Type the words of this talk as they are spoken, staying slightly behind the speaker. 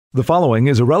The following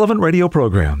is a relevant radio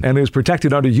program and is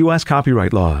protected under U.S.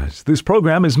 copyright laws. This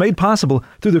program is made possible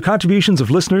through the contributions of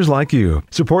listeners like you.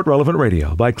 Support Relevant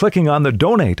Radio by clicking on the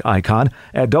donate icon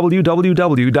at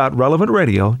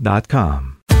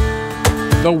www.relevantradio.com.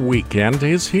 The weekend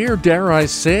is here, dare I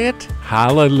say it?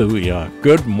 Hallelujah.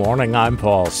 Good morning, I'm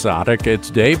Paul Sadek. It's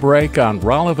Daybreak on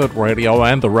Relevant Radio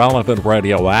and the Relevant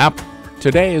Radio app.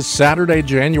 Today is Saturday,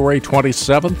 January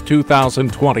 27th,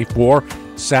 2024.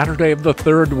 Saturday of the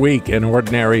third week in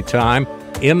Ordinary Time.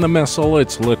 In the Missal,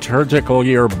 it's Liturgical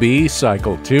Year B,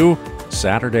 Cycle 2.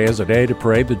 Saturday is a day to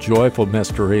pray the joyful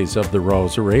mysteries of the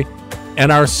Rosary.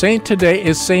 And our saint today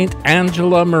is Saint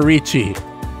Angela Merici.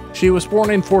 She was born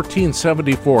in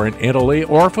 1474 in Italy,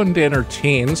 orphaned in her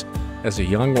teens. As a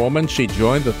young woman, she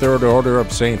joined the Third Order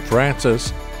of St.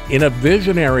 Francis. In a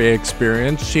visionary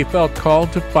experience, she felt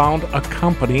called to found a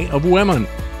company of women.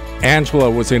 Angela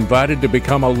was invited to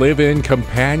become a live-in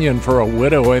companion for a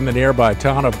widow in the nearby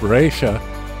town of Brescia.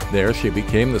 There she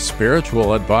became the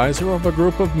spiritual advisor of a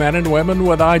group of men and women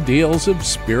with ideals of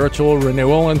spiritual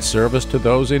renewal and service to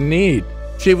those in need.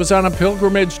 She was on a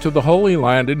pilgrimage to the Holy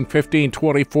Land in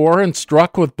 1524 and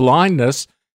struck with blindness.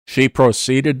 She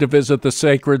proceeded to visit the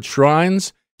sacred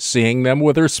shrines, seeing them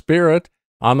with her spirit.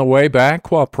 On the way back,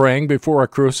 while praying before a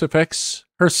crucifix,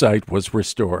 her sight was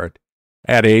restored.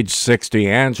 At age 60,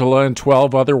 Angela and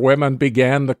 12 other women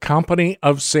began the Company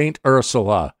of St.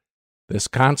 Ursula. This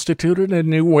constituted a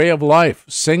new way of life,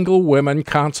 single women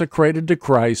consecrated to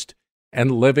Christ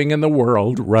and living in the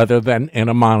world rather than in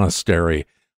a monastery,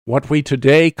 what we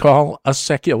today call a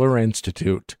secular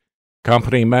institute.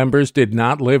 Company members did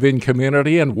not live in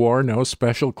community and wore no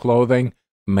special clothing,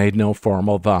 made no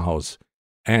formal vows.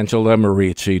 Angela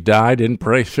Merici died in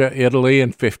Brescia, Italy in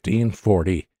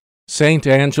 1540. Saint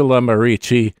Angela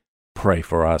Merici, pray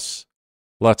for us.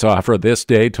 Let's offer this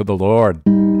day to the Lord.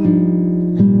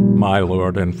 My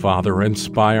Lord and Father,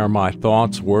 inspire my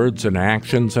thoughts, words, and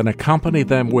actions, and accompany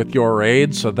them with your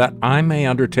aid so that I may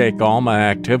undertake all my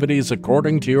activities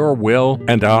according to your will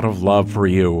and out of love for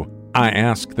you. I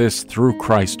ask this through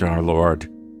Christ our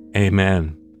Lord.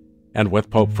 Amen. And with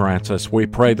Pope Francis, we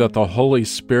pray that the Holy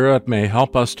Spirit may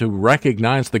help us to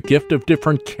recognize the gift of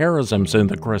different charisms in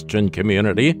the Christian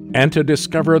community and to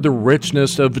discover the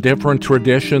richness of different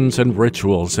traditions and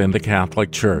rituals in the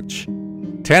Catholic Church.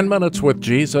 10 Minutes with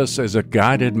Jesus is a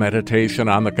guided meditation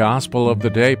on the Gospel of the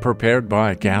day prepared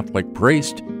by a Catholic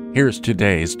priest. Here's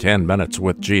today's 10 Minutes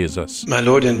with Jesus. My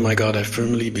Lord and my God, I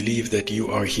firmly believe that you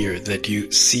are here, that you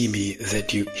see me,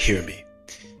 that you hear me.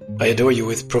 I adore you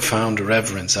with profound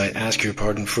reverence. I ask your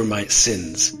pardon for my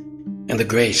sins and the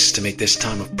grace to make this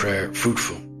time of prayer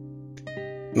fruitful.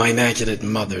 My Immaculate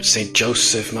Mother, Saint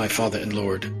Joseph, my Father and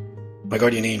Lord, my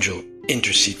guardian angel,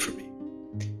 intercede for me.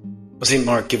 Well, St.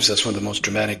 Mark gives us one of the most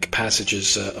dramatic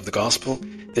passages of the Gospel.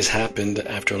 This happened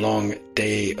after a long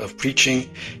day of preaching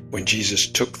when Jesus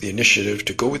took the initiative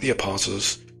to go with the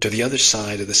apostles to the other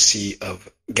side of the Sea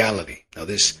of Galilee. Now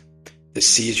the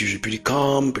sea is usually pretty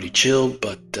calm, pretty chill,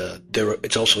 but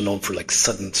it's also known for like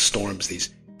sudden storms,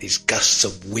 these gusts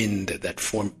of wind that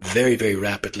form very, very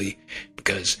rapidly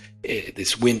because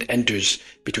this wind enters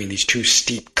between these two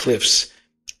steep cliffs,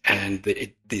 and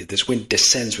this wind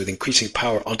descends with increasing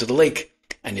power onto the lake.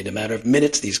 And in a matter of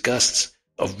minutes, these gusts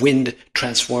of wind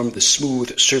transform the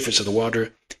smooth surface of the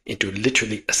water into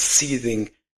literally a seething,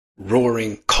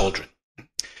 roaring cauldron.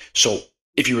 So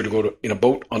if you were to go in a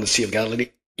boat on the Sea of Galilee,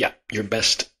 yeah, you're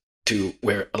best to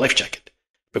wear a life jacket.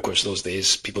 Of course, those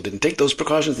days, people didn't take those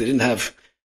precautions. They didn't have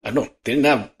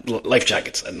life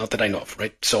jackets, not that I know of,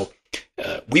 right? So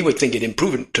we would think it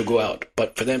imprudent to go out.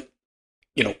 But for them,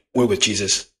 we're with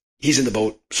Jesus. He's in the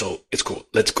boat, so it's cool.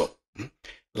 Let's go.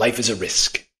 Life is a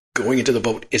risk. Going into the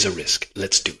boat is a risk.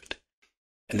 Let's do it.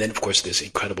 And then, of course, this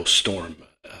incredible storm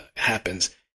happens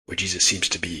where Jesus seems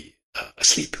to be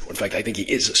asleep. In fact, I think he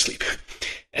is asleep.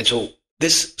 And so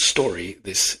this story,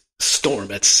 this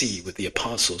storm at sea with the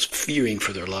apostles fearing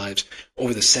for their lives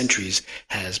over the centuries,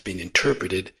 has been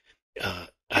interpreted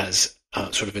as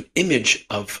sort of an image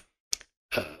of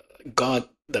God,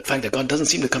 the fact that God doesn't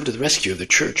seem to come to the rescue of the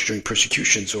church during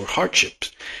persecutions or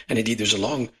hardships. And indeed, there's a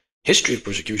long history of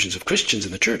persecutions of Christians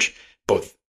in the church,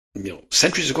 both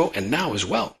centuries ago and now as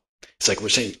well. It's like we're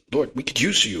saying, Lord, we could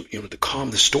use you, to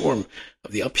calm the storm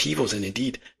of the upheavals and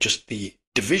indeed just the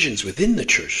divisions within the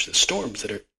church, the storms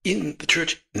that are in the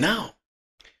church now.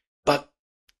 But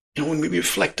when we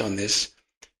reflect on this,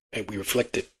 and we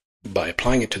reflect it by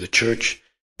applying it to the church,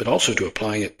 but also to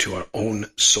applying it to our own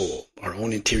soul, our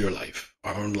own interior life,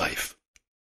 our own life.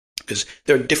 Because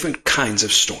there are different kinds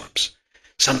of storms.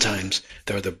 Sometimes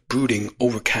there are the brooding,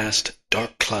 overcast,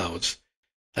 dark clouds,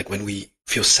 like when we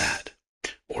feel sad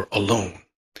or alone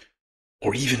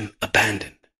or even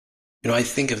abandoned. I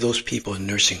think of those people in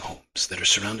nursing homes that are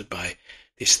surrounded by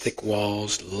these thick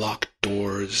walls, locked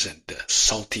doors, and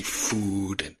salty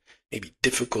food, and maybe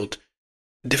difficult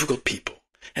people.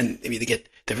 And maybe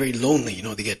they're very lonely,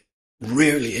 they get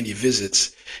rarely any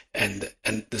visits, and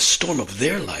the storm of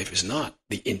their life is not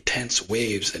the intense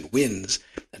waves and winds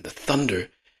and the thunder,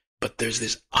 but there's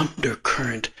this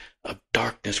undercurrent of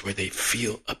darkness where they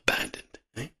feel abandoned.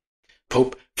 Right?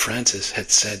 Pope Francis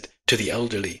had said to the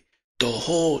elderly, the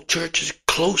whole church is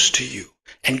close to you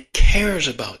and cares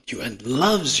about you and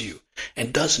loves you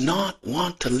and does not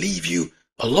want to leave you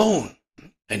alone.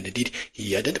 And indeed,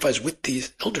 he identifies with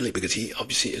these elderly because he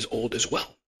obviously is old as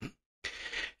well.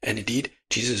 And indeed,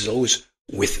 Jesus is always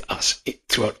with us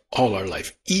throughout all our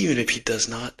life, even if he does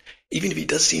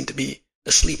seem to be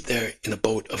asleep there in the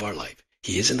boat of our life.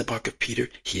 He is in the bark of Peter,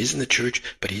 he is in the church,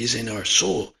 but he is in our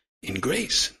soul in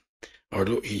grace. Our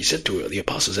Lord, he said to the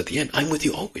apostles at the end, I'm with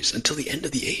you always until the end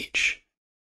of the age.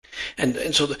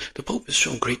 And so the Pope has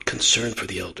shown great concern for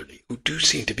the elderly, who do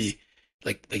seem to be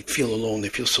like they feel alone, they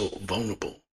feel so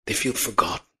vulnerable, they feel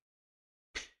forgotten.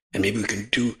 And maybe we can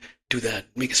do that,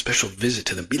 make a special visit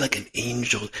to them, be like an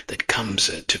angel that comes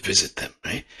to visit them,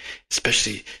 right?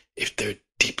 Especially if they're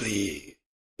deeply,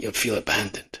 feel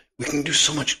abandoned. We can do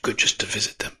so much good just to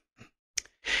visit them.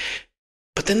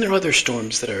 But then there are other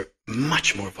storms that are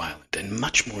much more violent and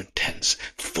much more intense,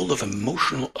 full of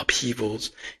emotional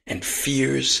upheavals and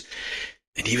fears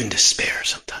and even despair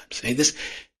sometimes. I mean,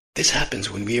 this happens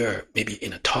when we are maybe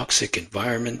in a toxic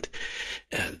environment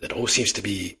that always seems to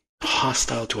be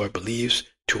hostile to our beliefs,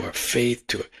 to our faith,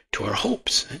 to our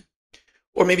hopes.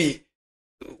 Or maybe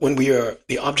when we are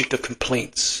the object of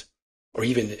complaints or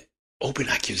even open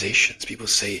accusations. People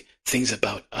say things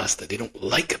about us that they don't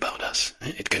like about us.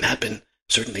 It can happen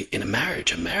certainly in a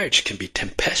marriage. A marriage can be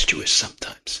tempestuous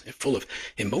sometimes, full of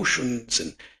emotions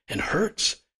and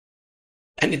hurts.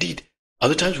 And indeed,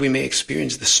 other times we may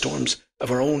experience the storms of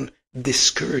our own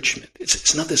discouragement.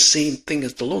 It's not the same thing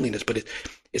as the loneliness, but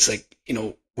it's like,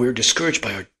 we're discouraged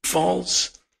by our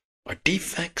faults, our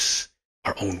defects,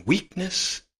 our own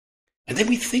weakness. And then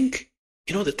we think,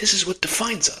 that this is what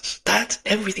defines us. That's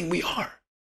everything we are.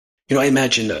 I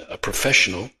imagine a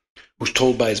professional who's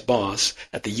told by his boss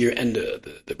at the year end,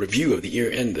 the review of the year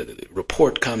end, the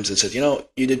report comes and says, you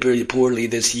did very poorly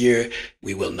this year.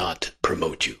 We will not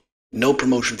promote you. No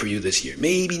promotion for you this year.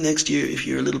 Maybe next year if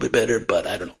you're a little bit better, but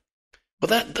I don't know.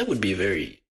 Well, that would be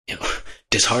very,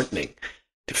 disheartening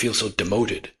to feel so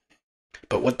demoted.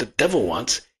 But what the devil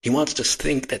wants, he wants us to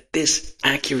think that this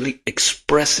accurately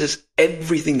expresses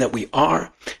everything that we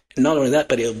are. And not only that,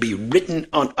 but it'll be written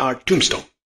on our tombstone.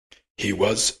 He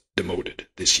was demoted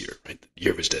this year, right? The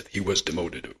year of his death. He was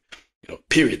demoted.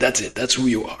 Period. That's it. That's who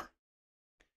you are.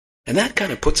 And that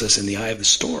kind of puts us in the eye of the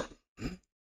storm.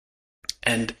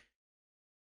 And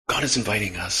God is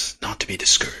inviting us not to be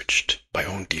discouraged by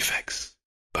our own defects,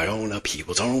 by our own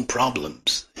upheavals, our own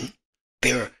problems.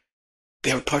 They are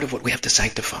part of what we have to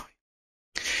sanctify.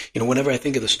 Whenever I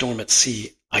think of the storm at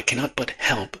sea, I cannot but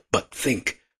help but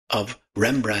think of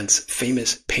Rembrandt's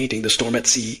famous painting, The Storm at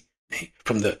Sea,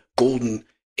 from the golden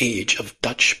age of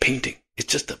Dutch painting.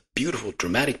 It's just a beautiful,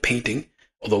 dramatic painting,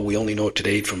 although we only know it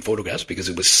today from photographs because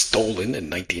it was stolen in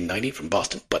 1990 from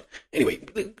Boston. But anyway,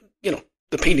 the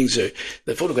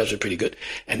photographs are pretty good.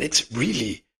 And it's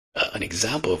really an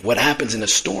example of what happens in a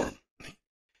storm.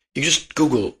 You just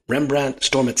Google Rembrandt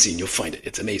Storm at Sea and you'll find it.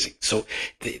 It's amazing. So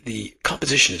the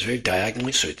composition is very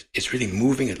diagonally, so it's really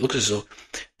moving. It looks as though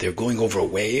they're going over a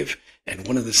wave, and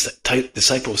one of the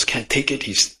disciples can't take it.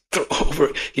 He's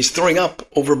throwing up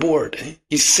overboard.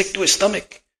 He's sick to his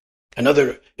stomach.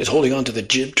 Another is holding on to the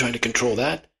jib, trying to control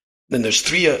that. Then there's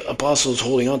 3 apostles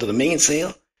holding on to the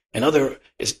mainsail. Another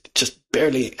is just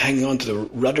barely hanging on to the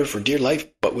rudder for dear life,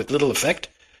 but with little effect.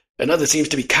 Another seems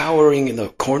to be cowering in the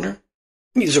corner.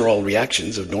 These are all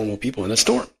reactions of normal people in a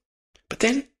storm. But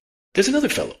then there's another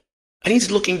fellow, and he's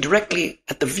looking directly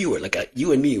at the viewer, like at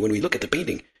you and me when we look at the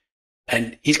painting.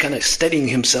 And he's kind of steadying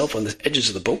himself on the edges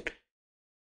of the boat.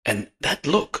 And that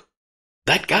look,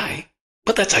 that guy,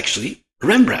 but that's actually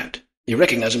Rembrandt. You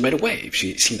recognize him right away if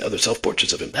you've seen other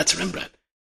self-portraits of him. That's Rembrandt.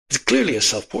 It's clearly a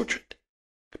self-portrait.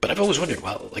 But I've always wondered,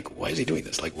 why is he doing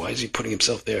this? Why is he putting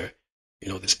himself there?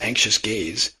 This anxious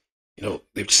gaze,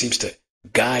 it seems to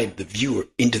guide the viewer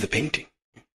into the painting.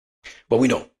 Well, we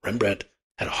know Rembrandt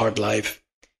had a hard life.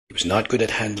 He was not good at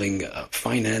handling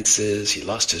finances. He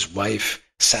lost his wife,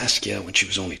 Saskia, when she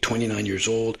was only 29 years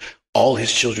old. All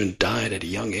his children died at a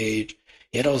young age.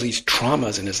 He had all these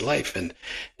traumas in his life, and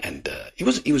he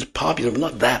was popular, but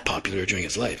not that popular during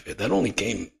his life. That only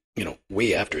came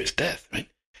way after his death, right?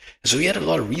 And so he had a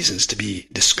lot of reasons to be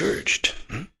discouraged.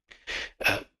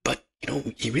 But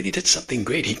he really did something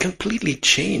great. He completely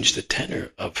changed the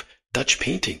tenor of Dutch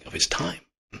painting of his time.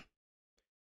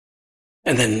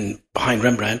 And then behind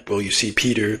Rembrandt, well, you see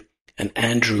Peter and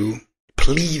Andrew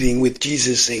pleading with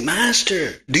Jesus, saying,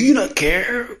 Master, do you not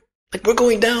care? Like, we're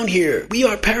going down here. We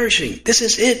are perishing. This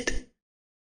is it.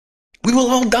 We will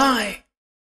all die.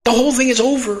 The whole thing is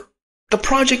over. The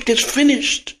project is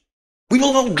finished. We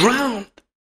will all drown.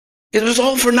 It was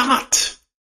all for naught.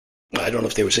 Well, I don't know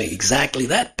if they were saying exactly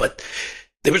that, but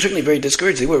they were certainly very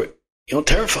discouraged. They were,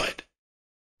 terrified.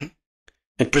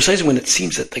 And precisely when it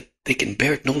seems that they can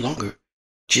bear it no longer,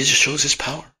 Jesus shows his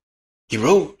power. He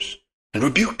rose and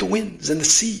rebuked the winds and the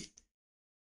sea.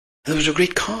 And there was a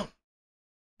great calm.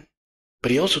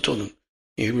 But he also told them,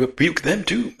 he rebuked them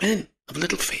too, men of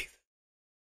little faith.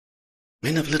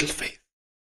 Men of little faith.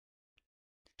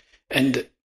 And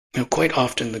quite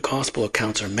often the gospel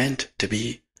accounts are meant to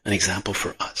be an example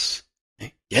for us.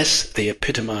 Yes, they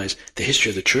epitomize the history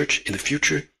of the church in the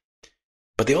future,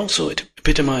 but they also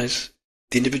epitomize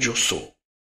the individual soul.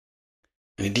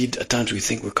 And indeed, at times we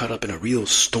think we're caught up in a real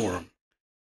storm,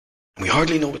 and we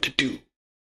hardly know what to do.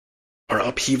 Our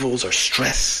upheavals, our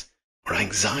stress, our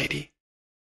anxiety,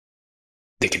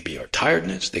 they can be our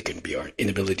tiredness, they can be our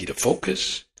inability to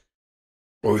focus,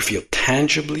 or we feel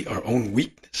tangibly our own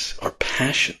weakness, our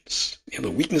passions,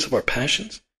 the weakness of our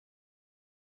passions.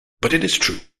 But it is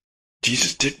true.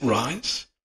 Jesus did rise,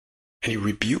 and he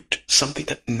rebuked something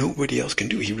that nobody else can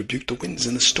do. He rebuked the winds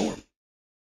and the storm.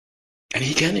 And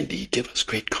he can indeed give us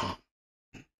great calm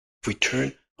if we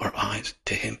turn our eyes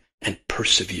to him and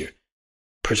persevere.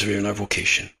 Persevere in our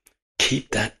vocation.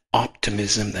 Keep that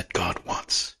optimism that God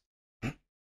wants.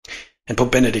 And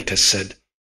Pope Benedict has said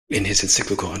in his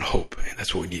encyclical on hope, and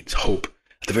that's what we need, is hope.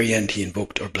 At the very end, he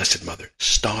invoked our Blessed Mother,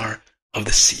 Star of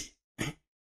the Sea.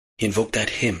 He invoked that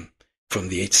hymn from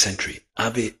the 8th century,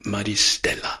 Ave Maris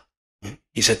Stella.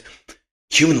 He said,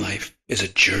 human life is a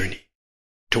journey.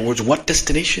 Towards what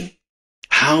destination?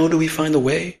 How do we find the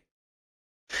way?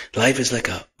 Life is like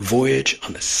a voyage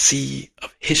on the sea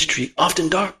of history, often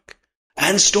dark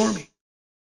and stormy.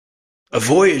 A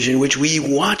voyage in which we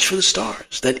watch for the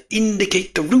stars that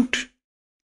indicate the route.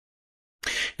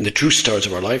 And the true stars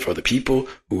of our life are the people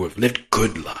who have lived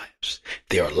good lives.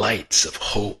 They are lights of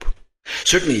hope.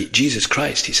 Certainly, Jesus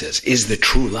Christ, he says, is the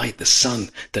true light, the sun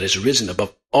that has risen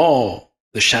above all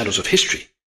the shadows of history.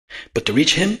 But to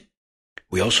reach him,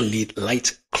 we also need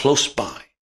lights close by,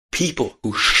 people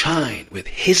who shine with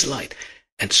his light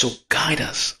and so guide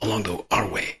us along our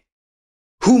way.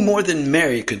 Who more than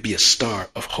Mary could be a star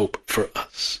of hope for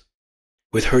us?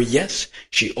 With her yes,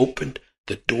 she opened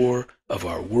the door of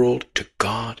our world to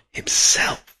God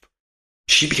himself.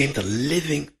 She became the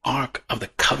living ark of the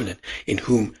covenant in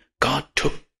whom God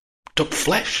took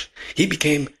flesh. He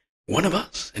became one of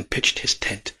us and pitched his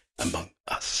tent among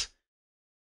us.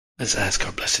 Let's ask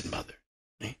our Blessed Mother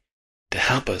to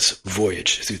help us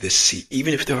voyage through this sea,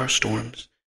 even if there are storms,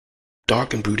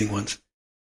 dark and brooding ones,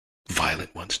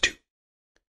 violent ones too.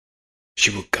 She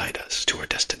will guide us to our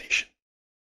destination.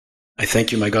 I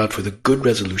thank you, my God, for the good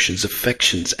resolutions,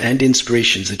 affections, and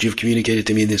inspirations that you've communicated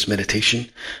to me in this meditation.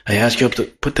 I ask you to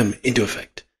put them into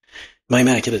effect. My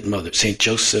Immaculate Mother, Saint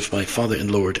Joseph, my Father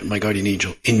and Lord, and my guardian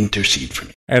angel, intercede for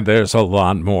me. And there's a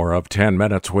lot more of 10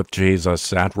 Minutes with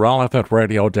Jesus at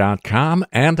relevantradio.com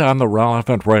and on the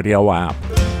Relevant Radio app.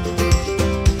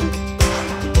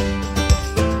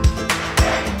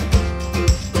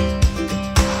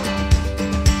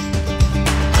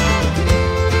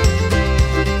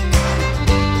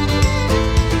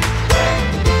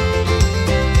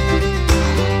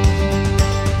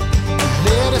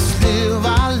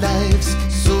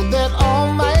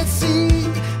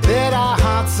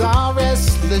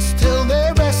 Till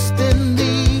they rest in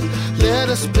thee. Let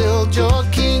us build your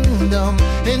kingdom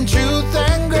in truth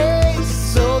and grace,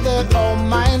 so that all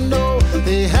might know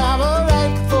they have a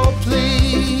rightful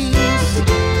place.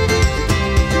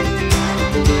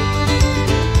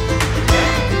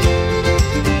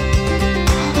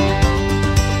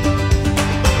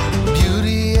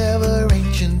 Beauty ever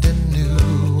ancient and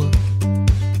new,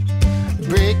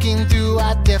 breaking through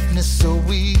our deafness so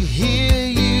we hear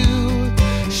you,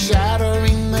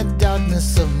 shattering the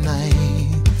darkness of night.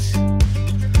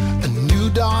 A new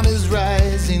dawn is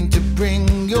rising to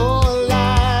bring your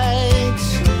light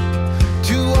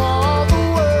to all the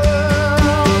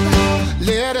world.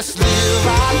 Let us live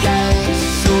our lives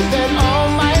so that all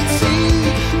might see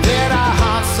that our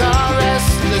hearts are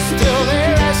restless till they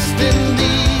rest in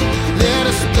thee. Let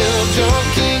us build your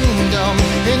kingdom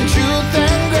in truth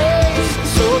and grace,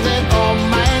 so that all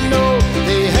might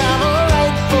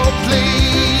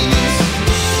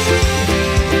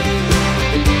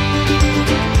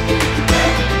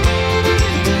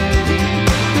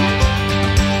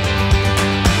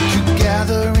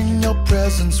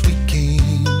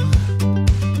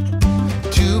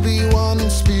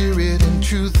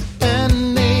truth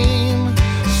and name,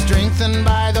 strengthened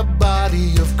by the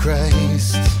body of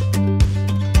Christ.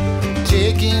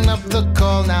 Taking up the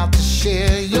call now to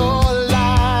share your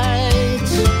light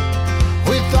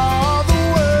with all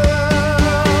the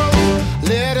world.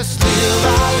 Let us live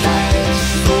our lives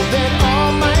so that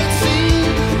all might see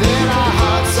that our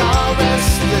hearts are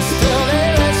restless till they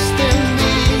rest in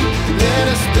thee. Let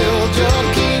us build your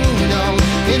kingdom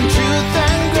in truth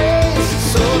and grace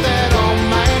so that all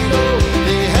might know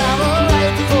they have a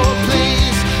rightful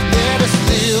place. Let us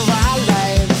live our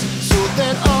lives so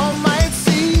that all might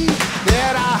see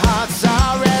that our hearts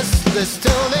are restless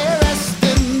till they rest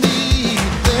in thee.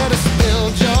 Let us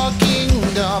build your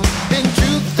kingdom in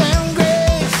truth and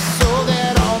grace so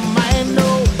that all might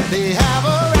know they have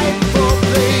a rightful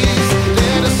place.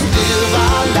 Let us live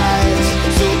our lives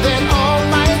so that all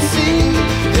might see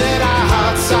that our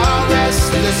hearts are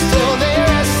restless till they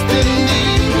rest in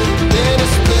thee. Let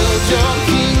us build your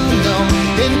kingdom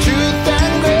in truth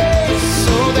and grace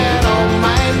so that all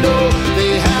might know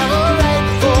they have a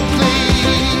rightful place.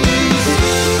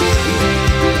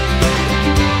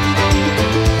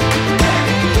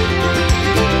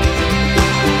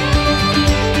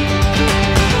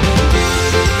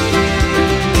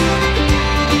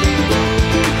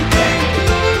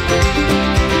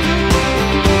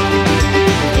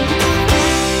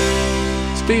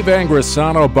 Steve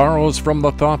Angrisano borrows from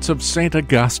the thoughts of St.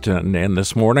 Augustine in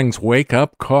this morning's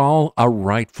wake-up call, A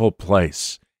Rightful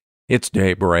Place. It's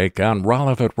Daybreak on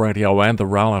Relevant Radio and the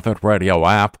Relevant Radio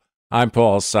app. I'm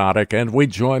Paul Sadek, and we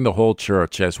join the whole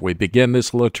church as we begin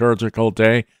this liturgical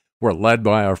day. We're led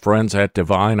by our friends at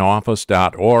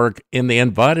divineoffice.org in the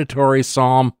invitatory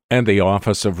psalm and the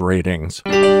office of readings.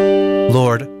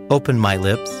 Lord, open my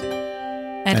lips,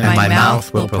 and my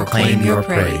mouth will proclaim your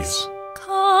praise.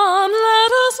 Come,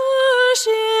 let us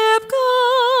worship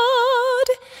God,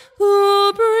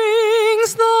 who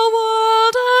brings the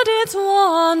world and its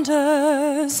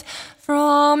wonders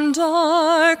from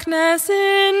darkness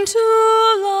into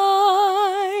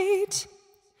light.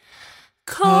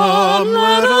 Come,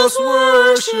 let us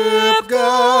worship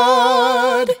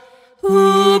God,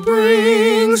 who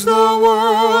brings the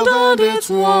world and its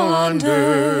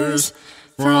wonders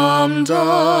from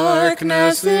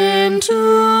darkness into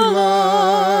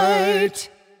light.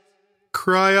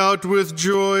 Cry out with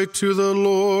joy to the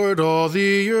Lord, all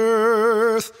the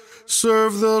earth.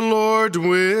 Serve the Lord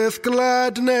with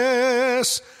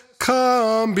gladness.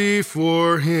 Come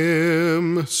before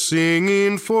him,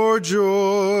 singing for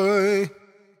joy.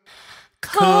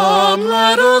 Come,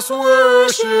 let us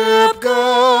worship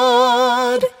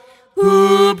God,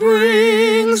 who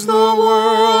brings the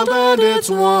world and its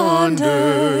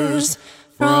wonders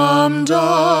from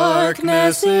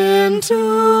darkness into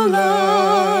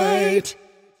light.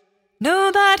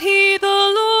 Know that he, the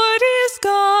Lord, is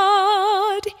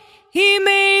God. He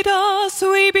made us,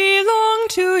 we belong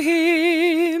to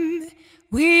him.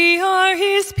 We are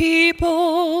his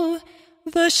people,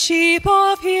 the sheep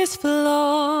of his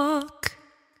flock.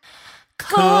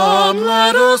 Come,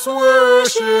 let us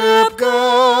worship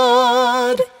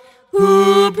God,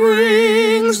 who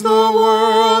brings the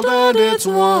world and its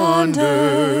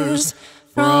wonders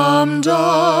from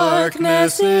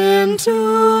darkness into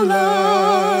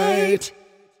light.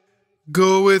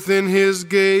 Go within his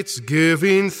gates,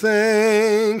 giving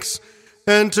thanks.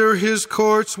 Enter his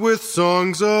courts with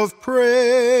songs of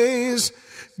praise.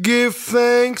 Give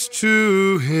thanks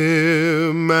to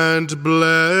him and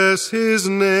bless his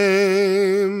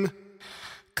name.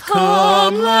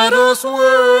 Come, let us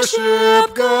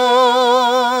worship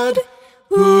God,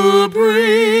 who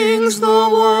brings the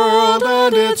world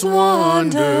and its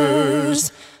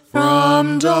wonders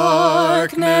from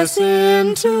darkness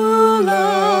into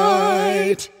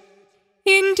light.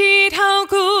 Indeed, how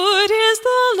good is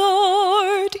the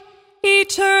Lord,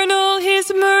 eternal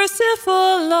his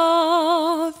merciful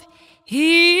love.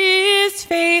 He is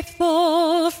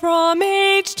faithful from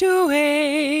age to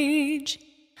age.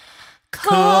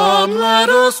 Come, let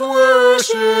us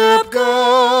worship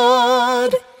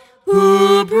God,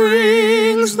 who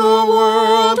brings the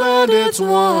world and its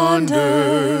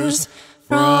wonders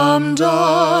from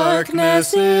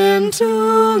darkness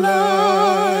into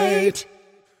light.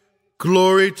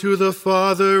 Glory to the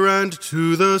Father and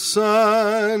to the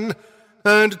Son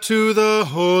and to the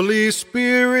Holy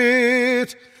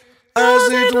Spirit, as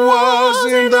it was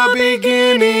in the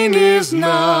beginning, is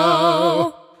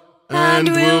now, and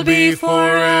will be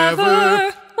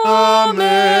forever.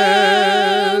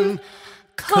 Amen.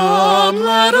 Come,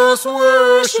 let us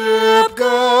worship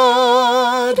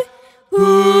God,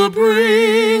 who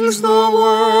brings the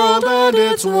world and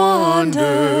its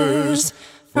wonders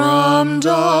from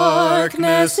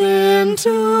darkness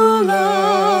into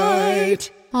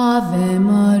light. Ave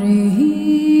Maria,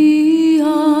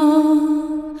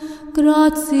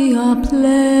 gratia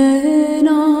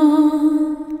plena,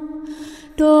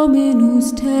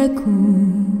 Dominus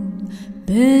tecum,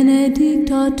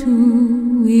 benedicta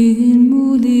tu in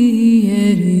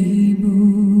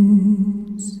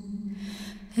mulieribus,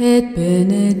 et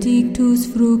benedictus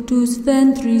fructus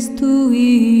ventris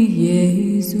tui,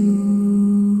 Iesus.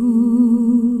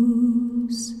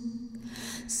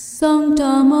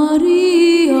 Sancta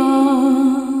Maria,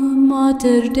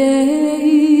 Mater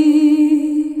Dei,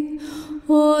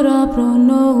 ora pro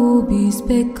nobis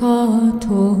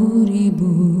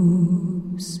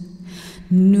peccatoribus,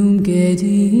 nunc et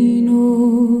in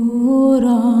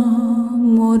hora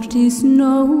mortis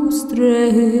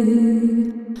nostrae.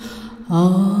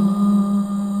 Amen.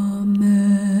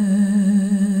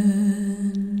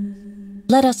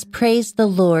 Let us praise the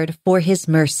Lord for his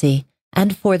mercy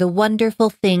and for the wonderful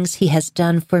things he has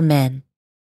done for men.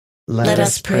 Let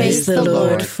us praise the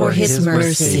Lord for his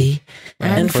mercy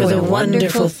and for the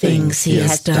wonderful things he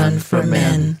has done for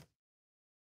men.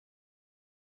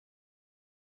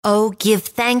 Oh, give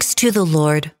thanks to the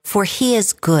Lord, for he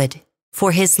is good,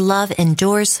 for his love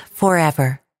endures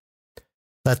forever.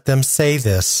 Let them say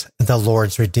this, the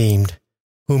Lord's redeemed,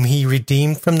 whom he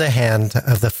redeemed from the hand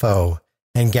of the foe,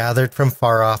 and gathered from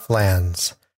far-off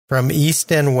lands, from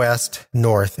east and west,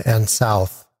 north and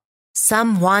south.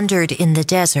 Some wandered in the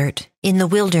desert, in the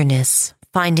wilderness,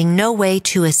 finding no way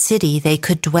to a city they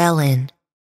could dwell in.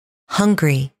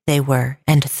 Hungry they were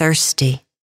and thirsty.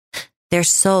 Their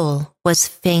soul was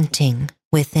fainting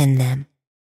within them.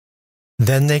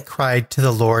 Then they cried to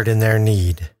the Lord in their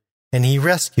need, and he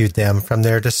rescued them from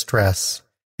their distress,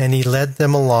 and he led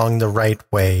them along the right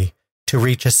way to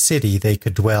reach a city they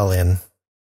could dwell in.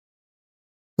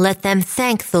 Let them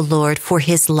thank the Lord for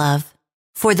his love,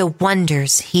 for the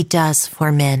wonders he does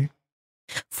for men.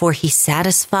 For he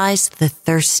satisfies the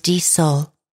thirsty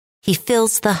soul. He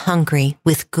fills the hungry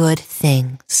with good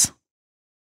things.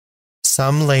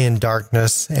 Some lay in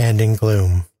darkness and in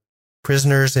gloom,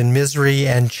 prisoners in misery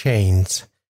and chains,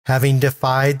 having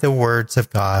defied the words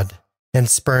of God and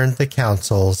spurned the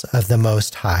counsels of the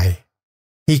Most High.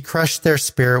 He crushed their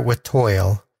spirit with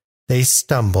toil. They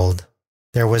stumbled.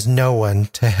 There was no one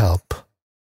to help.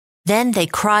 Then they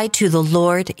cried to the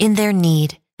Lord in their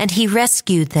need, and he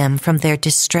rescued them from their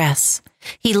distress.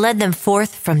 He led them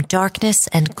forth from darkness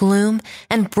and gloom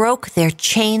and broke their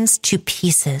chains to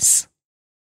pieces.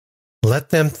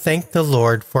 Let them thank the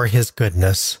Lord for his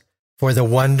goodness, for the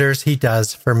wonders he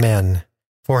does for men,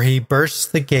 for he bursts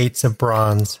the gates of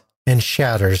bronze and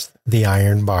shatters the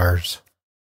iron bars.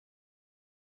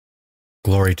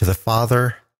 Glory to the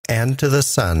Father, and to the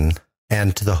Son,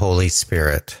 and to the Holy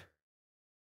Spirit.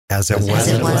 As it was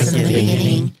in the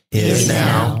beginning, is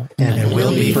now, and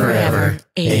will be forever.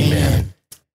 Amen.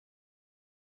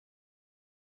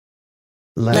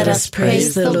 Let us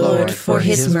praise the Lord for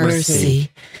his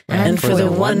mercy and for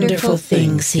the wonderful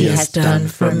things he has done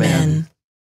for men.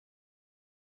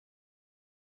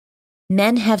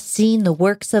 Men have seen the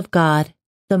works of God,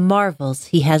 the marvels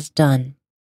he has done.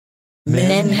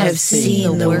 Men have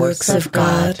seen the works of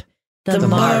God, the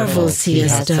marvels he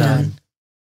has done.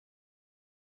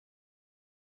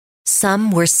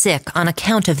 Some were sick on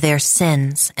account of their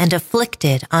sins and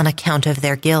afflicted on account of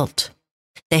their guilt.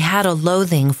 They had a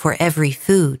loathing for every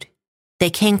food. They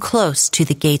came close to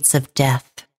the gates of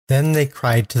death. Then they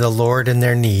cried to the Lord in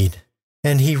their need,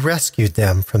 and he rescued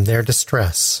them from their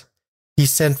distress. He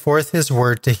sent forth his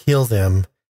word to heal them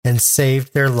and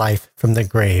saved their life from the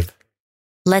grave.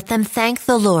 Let them thank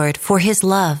the Lord for his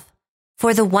love,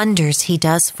 for the wonders he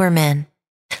does for men.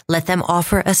 Let them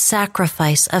offer a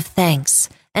sacrifice of thanks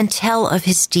and tell of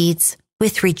his deeds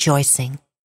with rejoicing.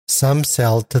 Some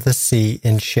sailed to the sea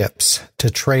in ships to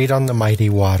trade on the mighty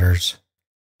waters.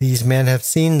 These men have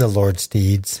seen the Lord's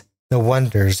deeds, the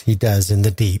wonders he does in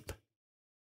the deep.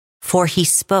 For he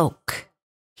spoke,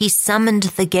 he summoned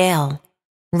the gale,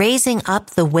 raising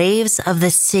up the waves of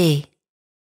the sea.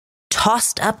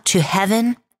 Tossed up to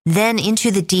heaven, then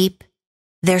into the deep,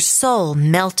 their soul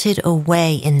melted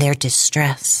away in their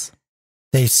distress.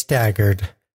 They staggered,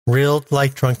 reeled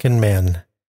like drunken men,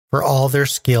 for all their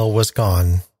skill was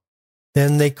gone.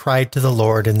 Then they cried to the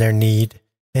Lord in their need,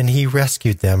 and he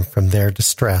rescued them from their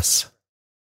distress.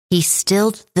 He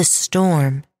stilled the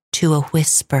storm to a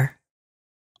whisper.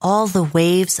 All the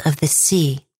waves of the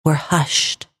sea were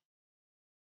hushed.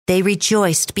 They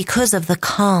rejoiced because of the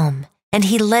calm, and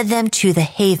he led them to the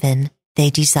haven they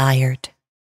desired.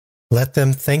 Let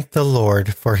them thank the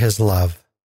Lord for his love,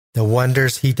 the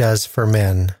wonders he does for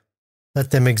men.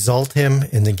 Let them exalt him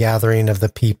in the gathering of the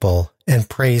people and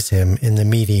praise him in the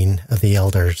meeting of the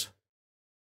elders.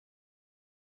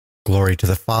 Glory to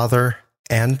the Father,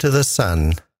 and to the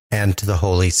Son, and to the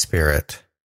Holy Spirit.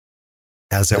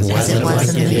 As it was in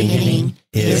the beginning,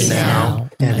 is now,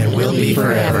 and will be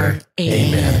forever.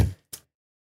 Amen.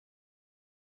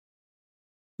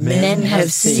 Men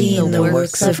have seen the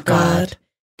works of God,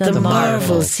 the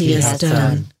marvels he has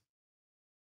done.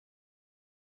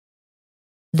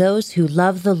 Those who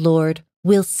love the Lord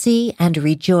will see and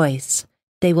rejoice.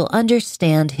 They will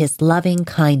understand his loving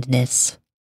kindness.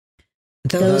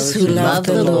 Those who love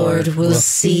the Lord will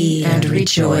see and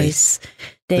rejoice.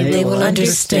 They will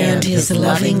understand his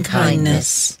loving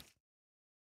kindness.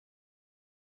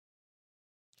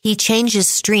 He changes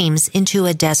streams into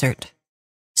a desert,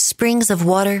 springs of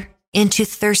water into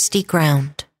thirsty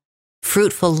ground,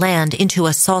 fruitful land into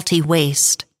a salty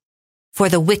waste, for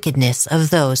the wickedness of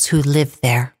those who live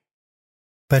there.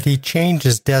 But he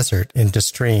changes desert into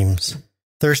streams,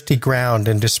 thirsty ground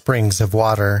into springs of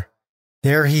water.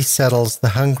 There he settles the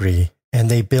hungry, and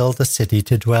they build a city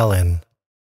to dwell in.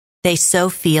 They sow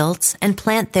fields and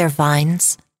plant their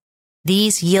vines.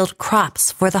 These yield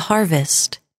crops for the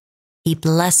harvest. He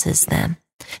blesses them.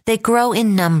 They grow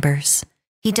in numbers.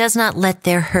 He does not let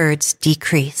their herds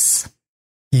decrease.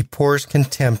 He pours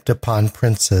contempt upon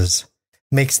princes,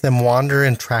 makes them wander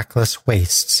in trackless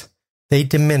wastes. They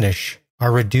diminish,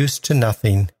 are reduced to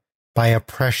nothing by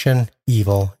oppression,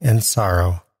 evil, and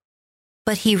sorrow.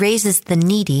 But he raises the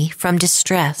needy from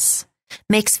distress,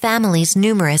 makes families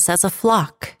numerous as a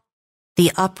flock.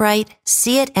 The upright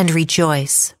see it and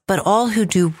rejoice, but all who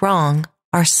do wrong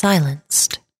are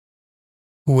silenced.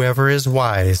 Whoever is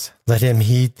wise, let him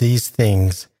heed these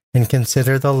things and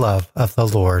consider the love of the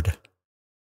Lord.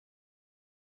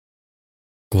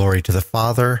 Glory to the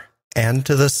Father, and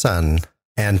to the Son,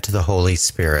 and to the Holy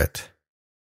Spirit.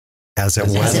 As it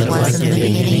was in the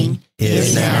beginning,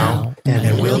 is now,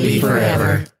 and will be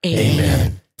forever.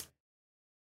 Amen.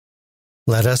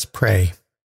 Let us pray.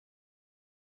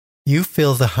 You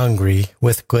fill the hungry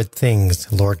with good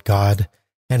things, Lord God,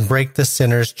 and break the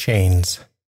sinner's chains.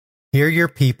 Hear your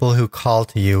people who call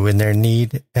to you in their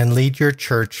need, and lead your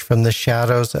church from the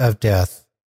shadows of death.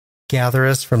 Gather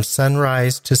us from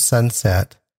sunrise to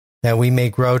sunset, that we may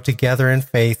grow together in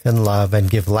faith and love and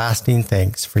give lasting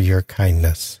thanks for your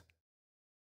kindness.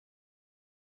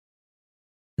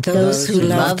 Those who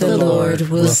love the Lord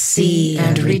will see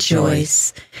and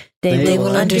rejoice. They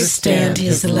will understand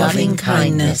his loving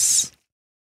kindness.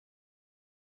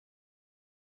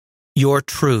 Your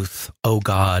truth, O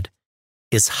God,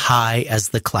 is high as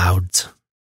the clouds.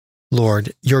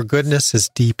 Lord, your goodness is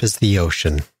deep as the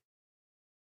ocean.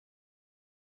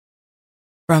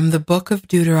 From the Book of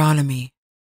Deuteronomy.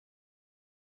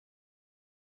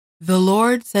 The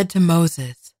Lord said to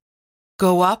Moses,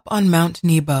 "Go up on Mount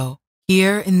Nebo,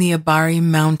 here in the Abarim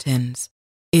Mountains.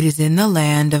 It is in the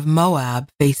land of Moab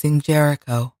facing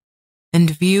Jericho,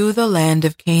 and view the land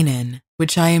of Canaan,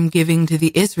 which I am giving to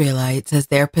the Israelites as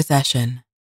their possession.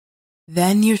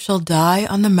 Then you shall die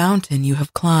on the mountain you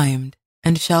have climbed,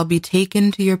 and shall be taken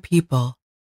to your people,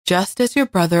 just as your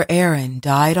brother Aaron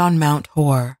died on Mount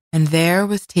Hor, and there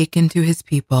was taken to his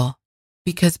people,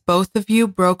 because both of you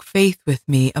broke faith with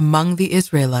me among the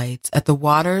Israelites at the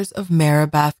waters of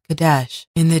Meribah Kadesh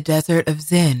in the desert of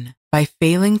Zin, by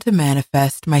failing to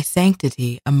manifest my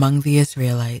sanctity among the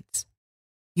Israelites.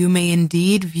 You may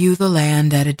indeed view the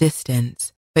land at a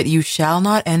distance, but you shall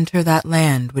not enter that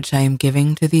land which I am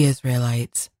giving to the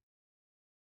Israelites."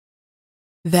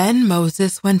 Then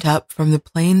Moses went up from the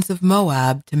plains of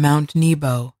Moab to Mount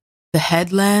Nebo, the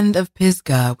headland of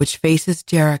Pisgah which faces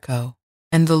Jericho,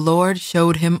 and the Lord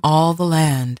showed him all the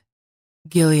land,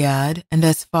 Gilead, and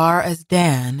as far as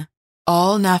Dan,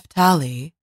 all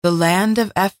Naphtali, the land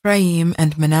of Ephraim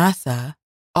and Manasseh,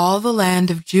 all the land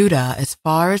of Judah as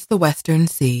far as the western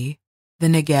sea, the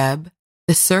Negeb,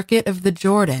 the circuit of the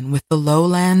Jordan with the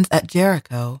lowlands at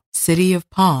Jericho, city of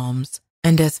palms,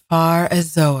 and as far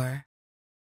as Zoar.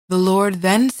 The Lord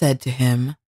then said to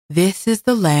him, "This is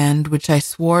the land which I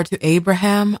swore to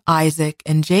Abraham, Isaac,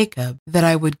 and Jacob that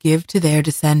I would give to their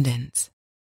descendants.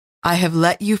 I have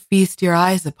let you feast your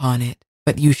eyes upon it,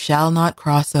 but you shall not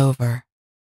cross over."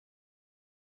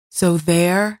 So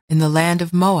there, in the land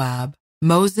of Moab,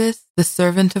 Moses, the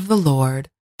servant of the Lord,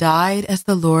 died as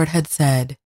the Lord had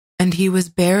said, and he was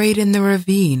buried in the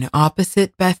ravine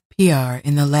opposite Beth Peor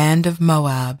in the land of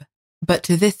Moab. But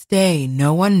to this day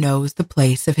no one knows the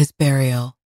place of his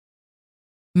burial.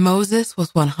 Moses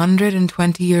was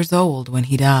 120 years old when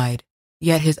he died,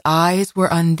 yet his eyes were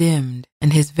undimmed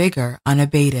and his vigor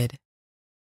unabated.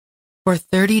 For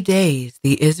 30 days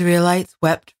the Israelites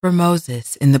wept for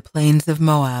Moses in the plains of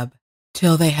Moab,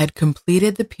 till they had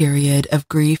completed the period of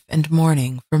grief and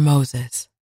mourning for Moses.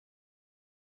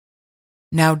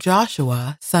 Now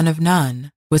Joshua, son of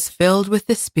Nun, was filled with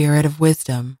the spirit of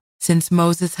wisdom, since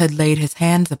Moses had laid his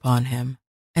hands upon him,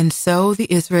 and so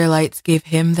the Israelites gave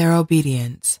him their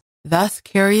obedience, thus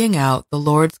carrying out the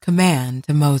Lord's command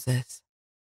to Moses.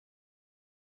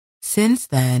 Since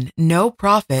then, no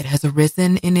prophet has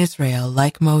arisen in Israel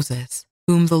like Moses,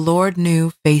 whom the Lord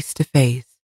knew face to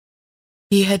face.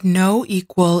 He had no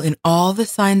equal in all the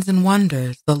signs and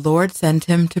wonders the Lord sent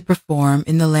him to perform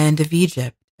in the land of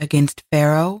Egypt, against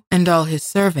Pharaoh and all his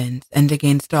servants, and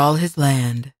against all his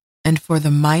land, and for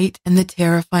the might and the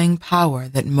terrifying power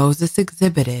that Moses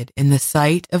exhibited in the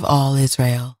sight of all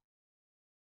Israel.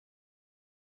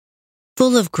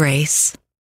 Full of grace,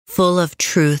 full of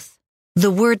truth,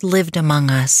 the Word lived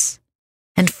among us,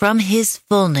 and from His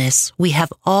fullness we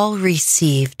have all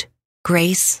received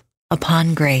grace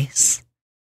upon grace.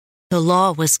 The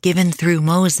law was given through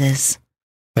Moses,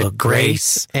 but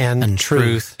grace and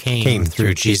truth came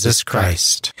through Jesus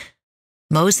Christ.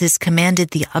 Moses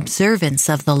commanded the observance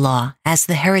of the law as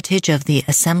the heritage of the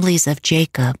assemblies of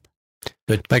Jacob.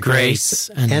 But grace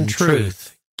and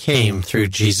truth came through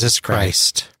Jesus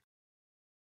Christ.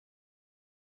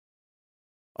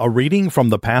 A reading from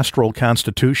the Pastoral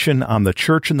Constitution on the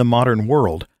Church in the Modern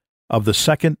World of the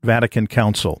Second Vatican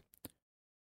Council.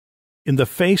 In the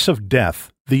face of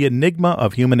death, the enigma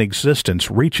of human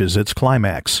existence reaches its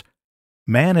climax.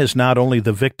 Man is not only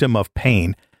the victim of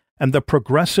pain and the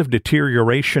progressive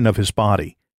deterioration of his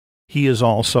body, he is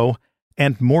also,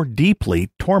 and more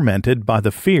deeply, tormented by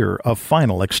the fear of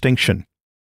final extinction.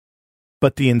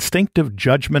 But the instinctive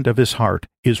judgment of his heart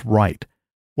is right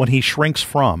when he shrinks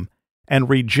from and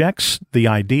rejects the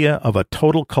idea of a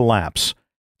total collapse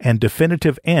and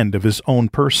definitive end of his own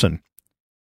person.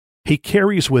 He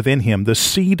carries within him the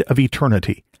seed of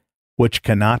eternity, which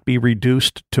cannot be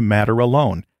reduced to matter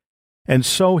alone, and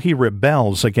so he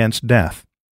rebels against death.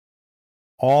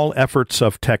 All efforts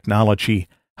of technology,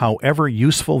 however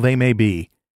useful they may be,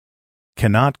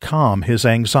 cannot calm his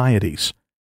anxieties.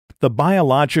 The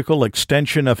biological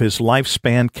extension of his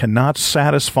lifespan cannot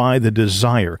satisfy the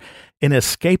desire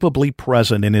inescapably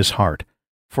present in his heart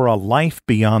for a life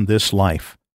beyond this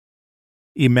life.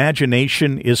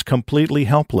 Imagination is completely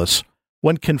helpless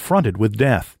when confronted with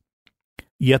death.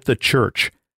 Yet the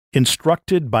Church,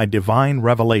 instructed by divine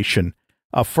revelation,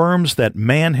 affirms that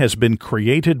man has been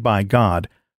created by God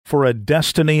for a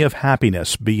destiny of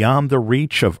happiness beyond the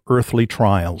reach of earthly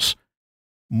trials.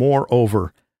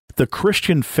 Moreover, the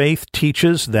Christian faith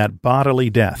teaches that bodily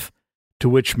death, to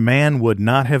which man would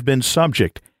not have been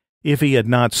subject if he had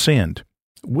not sinned,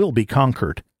 will be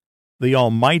conquered. The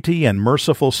Almighty and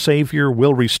merciful Savior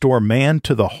will restore man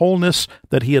to the wholeness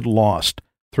that he had lost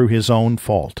through his own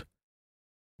fault.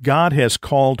 God has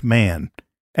called man,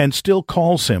 and still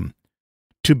calls him,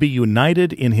 to be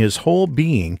united in his whole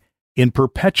being in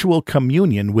perpetual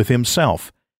communion with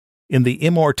himself, in the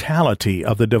immortality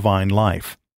of the divine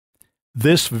life.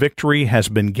 This victory has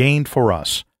been gained for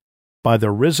us by the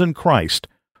risen Christ,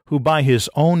 who by his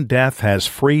own death has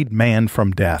freed man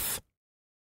from death.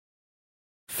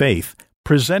 Faith,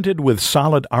 presented with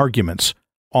solid arguments,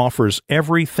 offers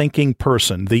every thinking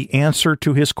person the answer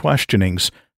to his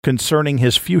questionings concerning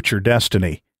his future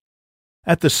destiny.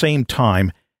 At the same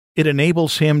time, it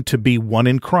enables him to be one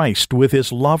in Christ with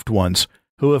his loved ones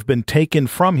who have been taken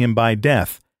from him by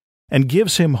death, and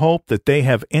gives him hope that they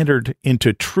have entered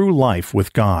into true life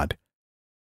with God.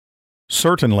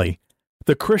 Certainly,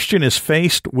 the Christian is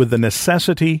faced with the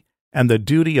necessity and the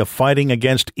duty of fighting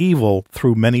against evil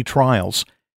through many trials,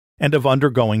 and of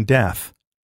undergoing death.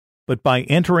 But by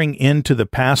entering into the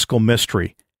Paschal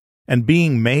mystery and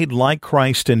being made like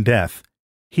Christ in death,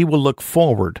 he will look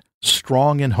forward,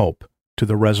 strong in hope, to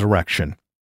the resurrection.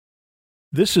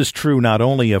 This is true not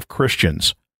only of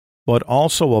Christians, but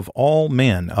also of all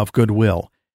men of good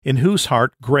will, in whose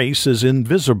heart grace is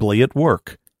invisibly at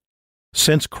work.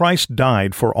 Since Christ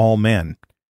died for all men,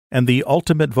 and the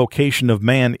ultimate vocation of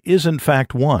man is in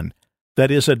fact one,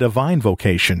 that is a divine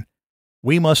vocation,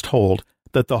 we must hold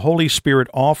that the Holy Spirit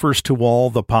offers to all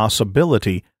the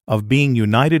possibility of being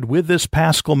united with this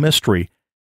Paschal mystery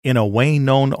in a way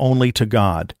known only to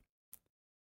God.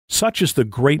 Such is the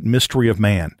great mystery of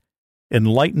man,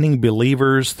 enlightening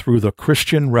believers through the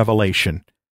Christian revelation.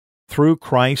 Through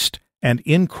Christ and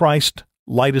in Christ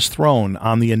light is thrown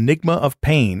on the enigma of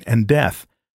pain and death,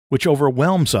 which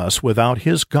overwhelms us without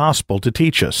his gospel to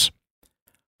teach us.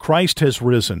 Christ has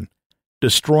risen,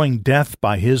 destroying death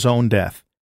by his own death.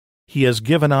 He has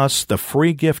given us the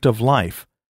free gift of life,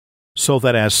 so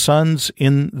that as sons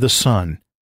in the Son,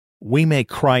 we may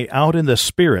cry out in the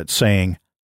Spirit, saying,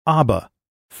 Abba,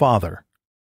 Father.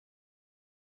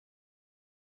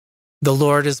 The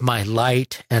Lord is my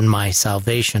light and my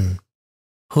salvation.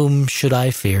 Whom should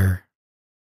I fear?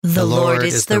 The Lord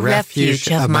is the refuge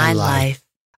of my life.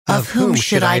 Of whom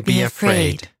should I be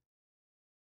afraid?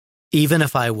 Even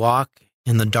if I walk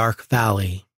in the dark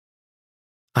valley,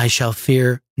 I shall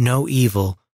fear no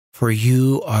evil, for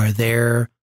you are there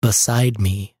beside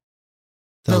me.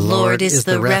 The Lord is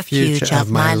the refuge of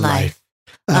my life.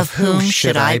 Of whom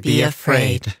should I be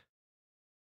afraid?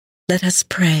 Let us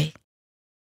pray.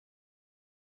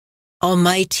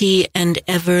 Almighty and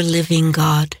ever-living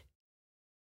God,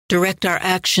 direct our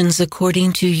actions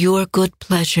according to your good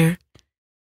pleasure,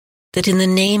 that in the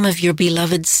name of your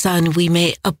beloved Son we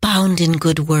may abound in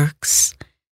good works.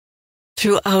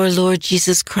 Through our Lord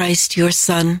Jesus Christ, your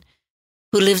Son,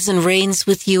 who lives and reigns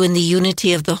with you in the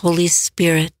unity of the Holy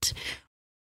Spirit,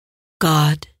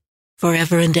 God,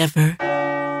 forever and ever.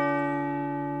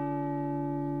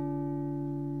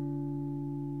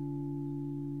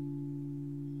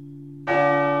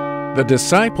 The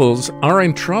disciples are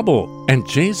in trouble, and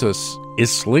Jesus is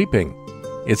sleeping.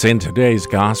 It's in today's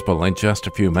Gospel in just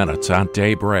a few minutes on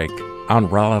Daybreak, on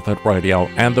Relevant Radio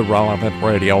and the Relevant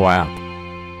Radio app.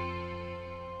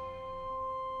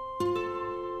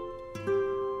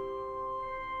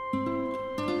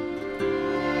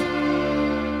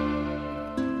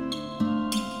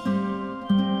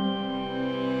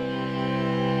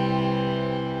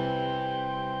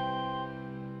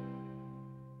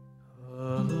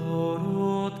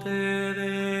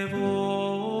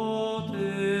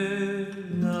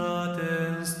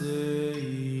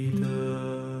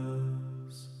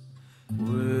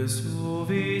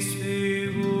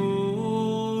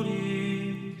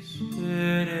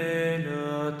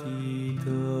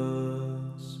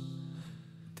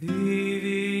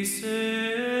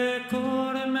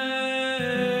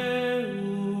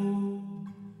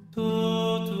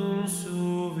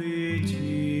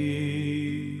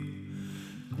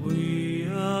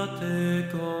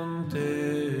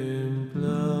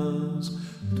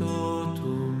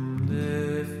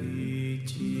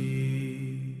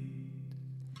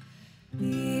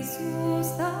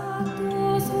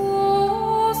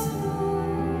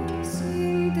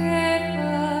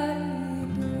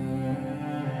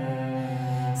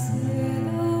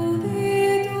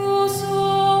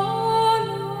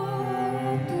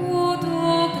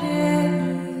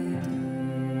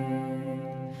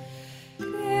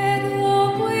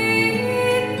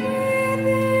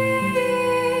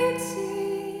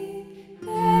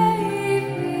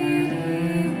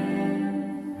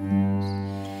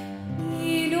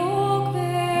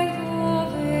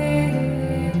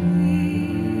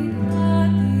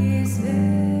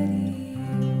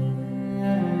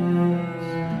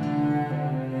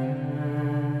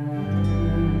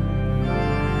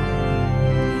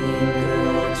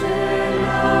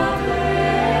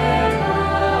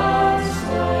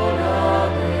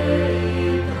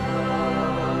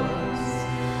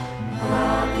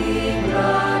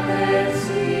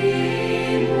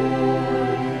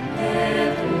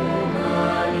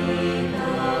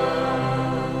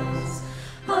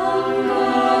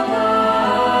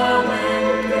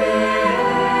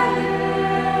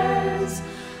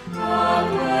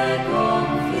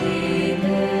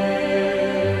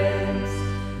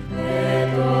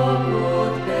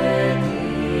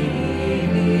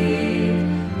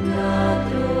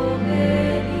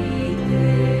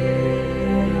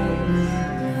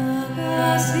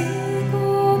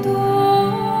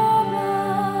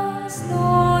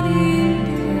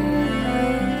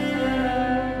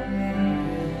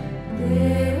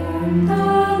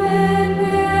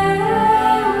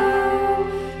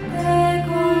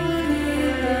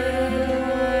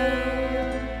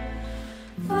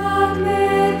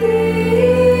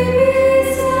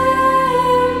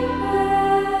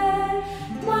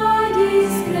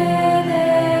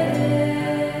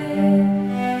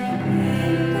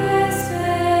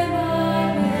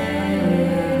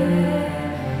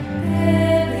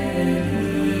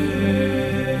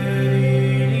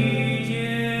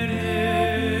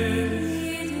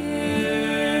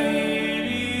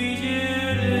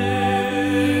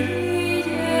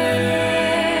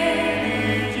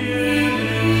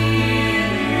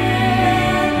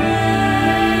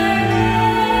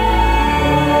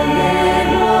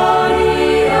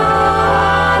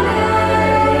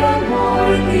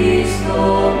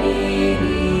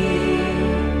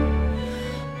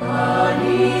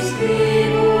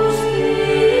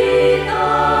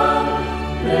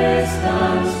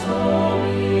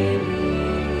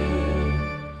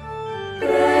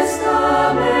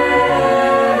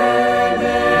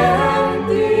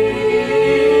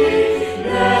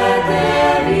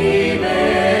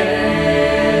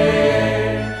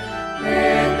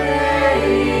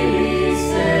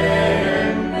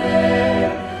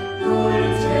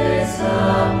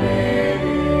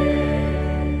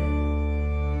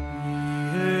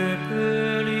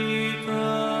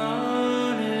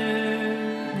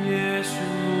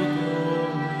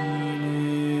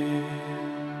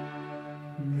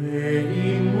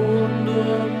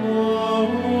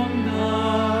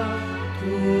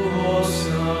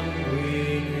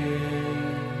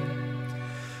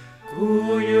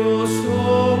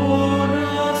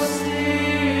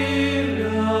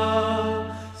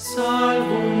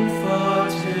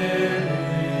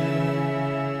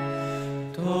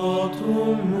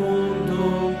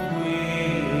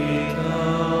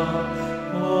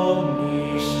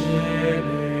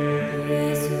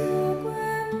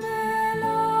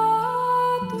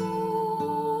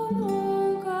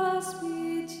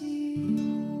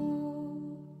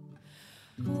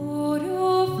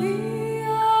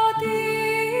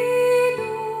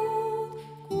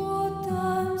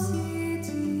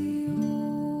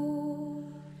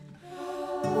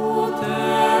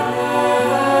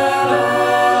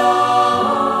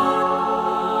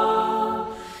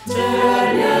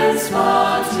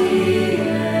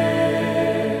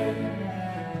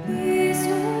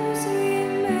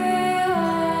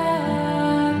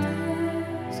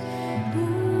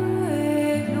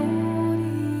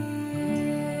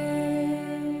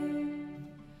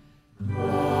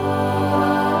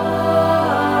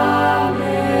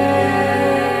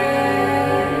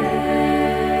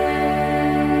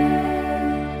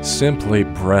 Simply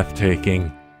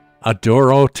breathtaking.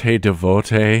 Adoro te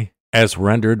devote, as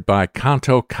rendered by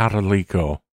Canto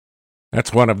Catolico.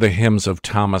 That's one of the hymns of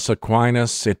Thomas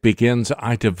Aquinas. It begins,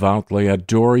 I devoutly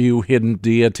adore you, hidden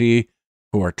deity,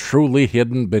 who are truly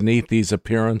hidden beneath these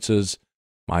appearances.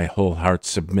 My whole heart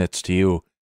submits to you,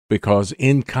 because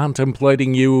in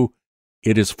contemplating you,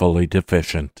 it is fully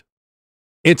deficient.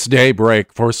 It's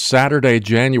Daybreak for Saturday,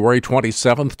 January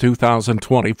 27th,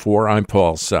 2024. I'm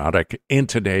Paul Sadek. In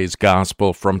today's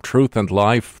Gospel from Truth and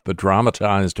Life, the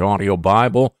dramatized audio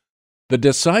Bible, the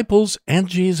disciples and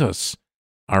Jesus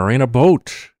are in a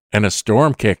boat, and a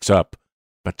storm kicks up,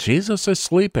 but Jesus is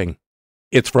sleeping.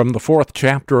 It's from the 4th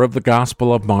chapter of the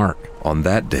Gospel of Mark. On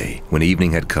that day, when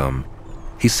evening had come,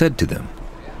 he said to them,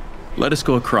 "Let us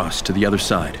go across to the other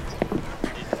side."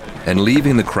 And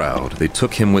leaving the crowd, they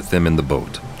took him with them in the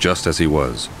boat, just as he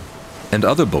was, and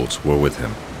other boats were with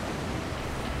him.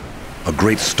 A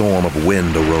great storm of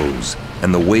wind arose,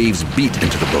 and the waves beat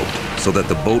into the boat, so that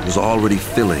the boat was already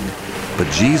filling.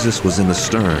 But Jesus was in the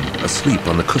stern, asleep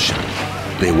on the cushion.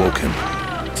 They woke him.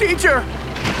 "Teacher,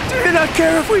 do you not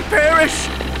care if we perish?"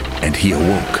 And he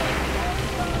awoke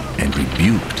and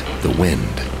rebuked the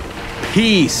wind.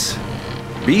 "Peace,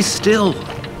 be still."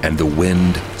 And the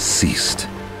wind ceased,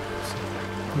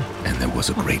 and there was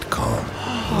a great calm.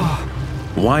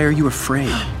 "Why are you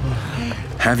afraid?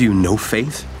 Have you no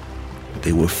faith?"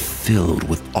 They were filled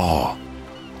with awe.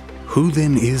 "Who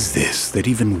then is this that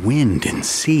even wind and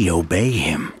sea obey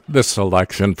him?" This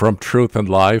selection from Truth and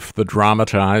Life, the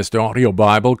dramatized audio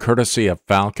Bible, courtesy of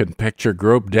Falcon Picture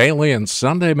Group. Daily and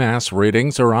Sunday Mass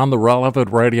readings are on the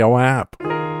Relevant Radio app.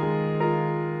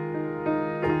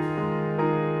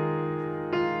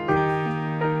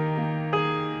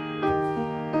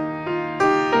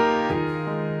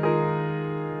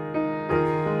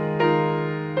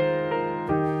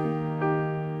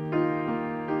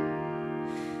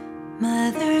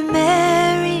 Mother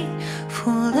Mary,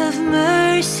 full of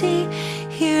mercy,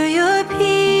 hear your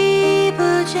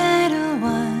people, gentle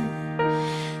one.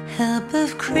 Help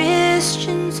of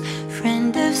Christians,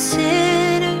 friend of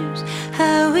sinners,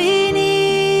 how we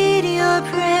need your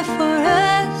prayer for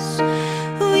us.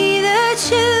 We the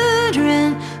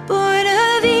children, born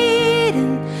of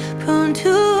Eden, prone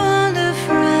to wander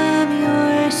from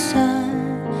your Son.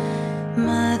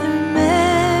 Mother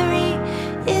Mary,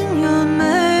 in your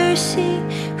mercy,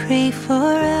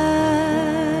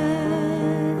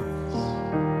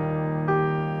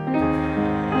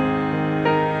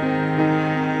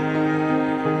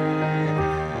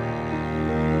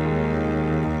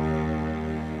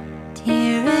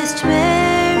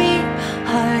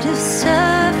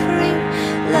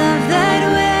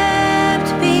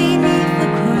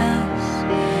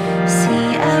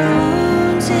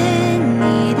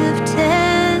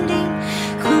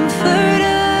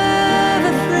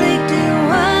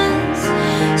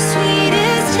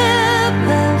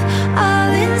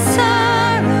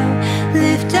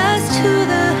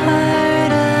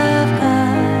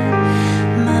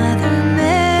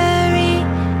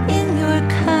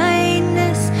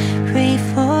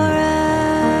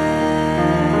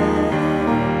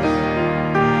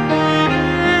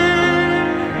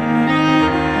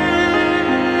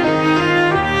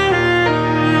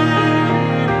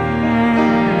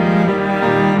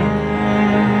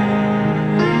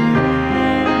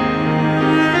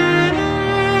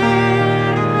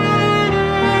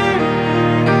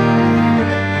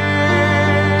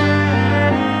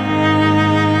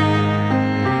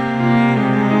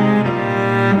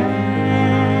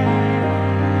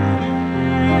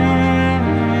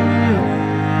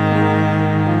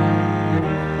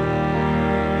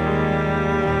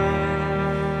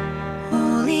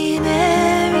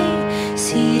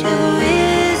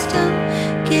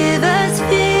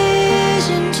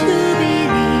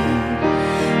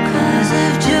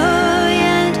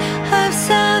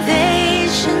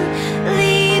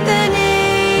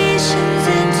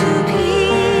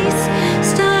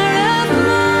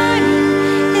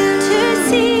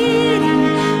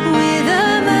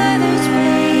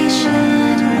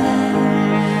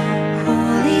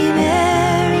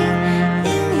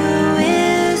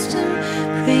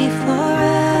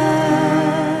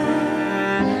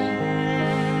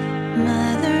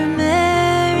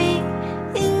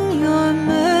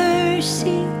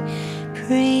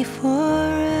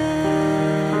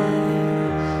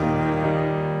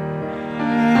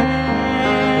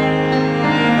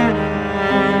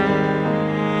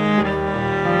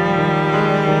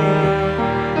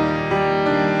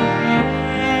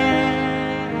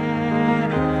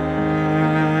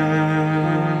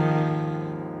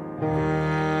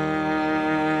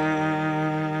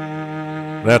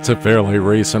 That's a fairly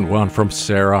recent one from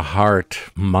Sarah Hart.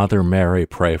 Mother Mary,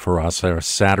 pray for us. Our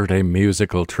Saturday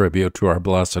musical tribute to our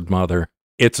Blessed Mother.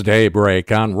 It's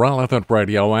Daybreak on Relevant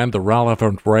Radio and the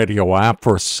Relevant Radio app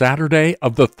for Saturday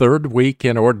of the third week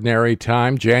in Ordinary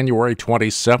Time, January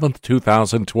 27th,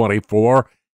 2024.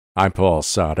 I'm Paul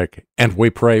Sadek, and we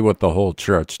pray with the whole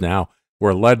church now.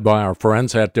 We're led by our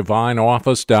friends at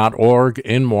divineoffice.org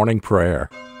in morning prayer.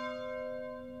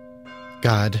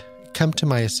 God, come to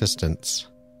my assistance.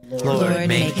 Lord,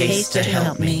 make haste to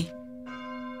help me.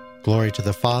 Glory to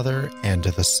the Father, and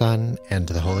to the Son, and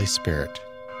to the Holy Spirit.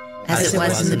 As it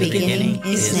was in the beginning,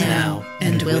 is now,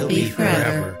 and will be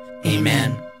forever.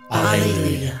 Amen.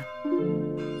 Alleluia.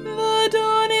 The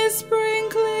dawn is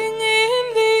sprinkling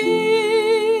in the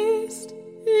east,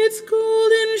 its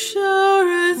golden shower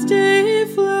as day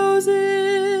flows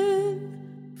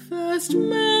in. Fast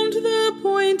mount the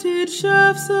pointed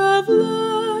shafts of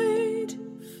light.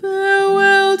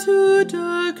 Farewell to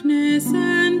darkness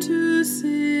and to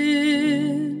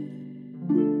sin.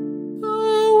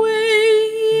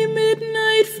 Away,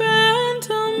 midnight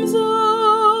phantoms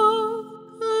all.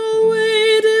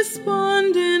 Away,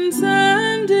 despondence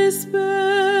and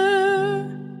despair.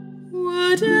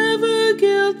 Whatever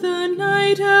guilt the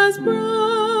night has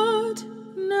brought,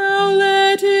 now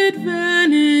let it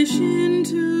vanish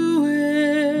into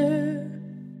air.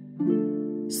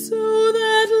 So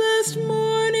that last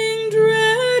morning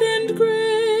dread and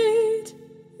great,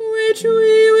 which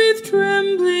we with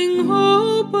trembling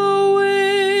hope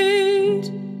await,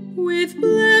 with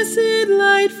blessed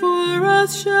light for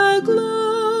us shall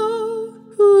glow,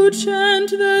 who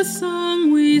chant the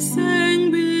song we sang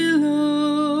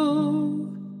below.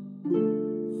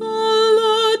 All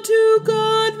laud to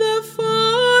God the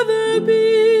Father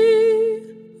be,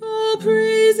 all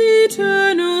praise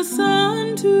eternal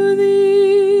Son to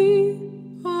thee,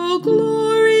 all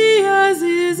glory as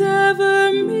is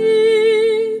ever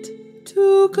meet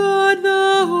to God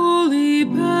the Holy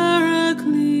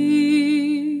Paraclete.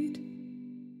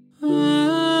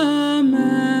 Amen.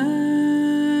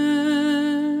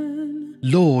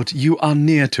 Lord, you are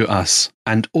near to us,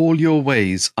 and all your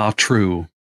ways are true.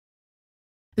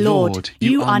 Lord,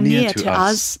 you are near to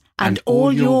us, and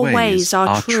all your ways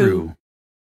are true.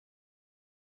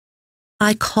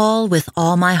 I call with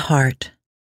all my heart.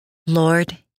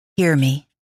 Lord, hear me.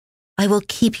 I will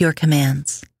keep your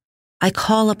commands. I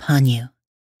call upon you.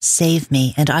 Save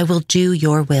me, and I will do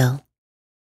your will.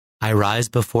 I rise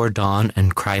before dawn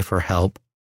and cry for help.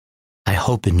 I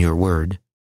hope in your word.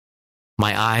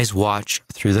 My eyes watch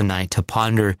through the night to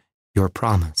ponder your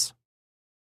promise.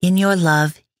 In your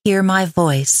love, hear my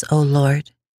voice, O Lord.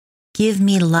 Give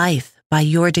me life by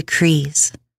your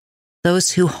decrees.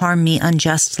 Those who harm me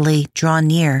unjustly draw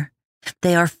near.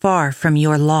 They are far from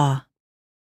your law.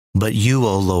 But you,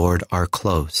 O Lord, are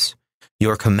close.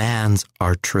 Your commands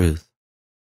are truth.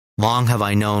 Long have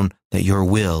I known that your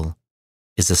will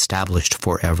is established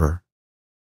forever.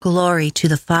 Glory to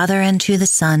the Father, and to the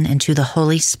Son, and to the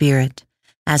Holy Spirit,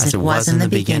 as it was in the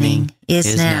beginning,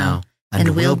 is now,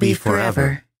 and will be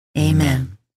forever.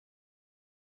 Amen.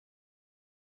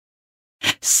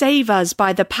 Save us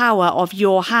by the power of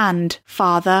your hand,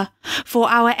 Father, for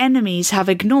our enemies have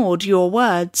ignored your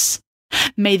words.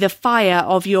 May the fire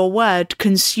of your word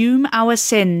consume our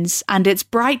sins, and its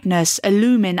brightness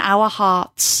illumine our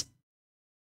hearts.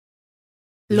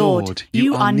 Lord,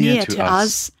 you are near to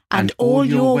us, and all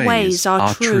your ways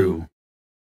are true.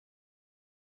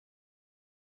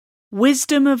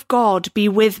 Wisdom of God be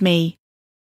with me,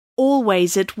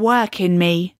 always at work in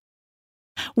me.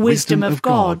 Wisdom of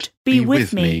God be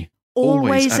with me,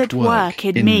 always at work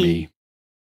in me.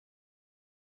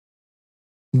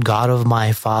 God of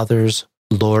my fathers,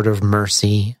 Lord of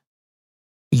mercy,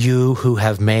 you who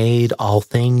have made all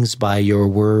things by your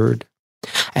word,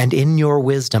 and in your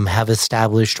wisdom have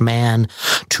established man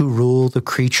to rule the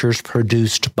creatures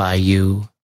produced by you,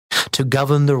 to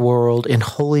govern the world in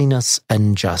holiness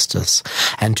and justice,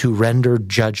 and to render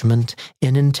judgment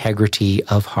in integrity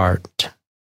of heart.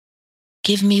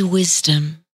 Give me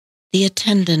wisdom, the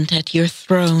attendant at your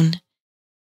throne,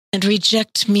 and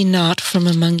reject me not from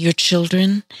among your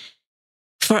children.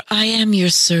 For I am your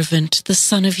servant, the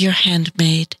son of your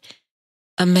handmaid,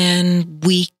 a man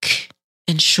weak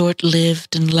and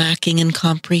short-lived and lacking in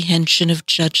comprehension of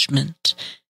judgment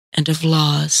and of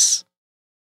laws.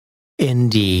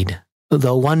 Indeed,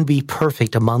 though one be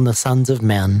perfect among the sons of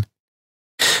men,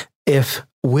 if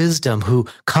wisdom who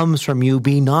comes from you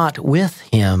be not with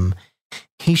him,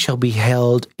 he shall be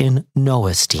held in no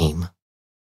esteem.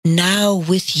 Now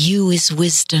with you is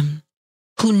wisdom,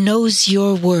 who knows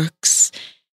your works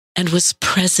and was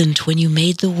present when you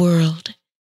made the world.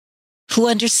 who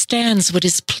understands what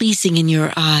is pleasing in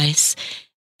your eyes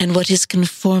and what is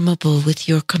conformable with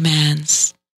your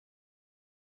commands.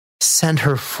 Send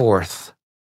her forth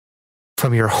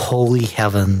from your holy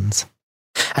heavens,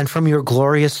 and from your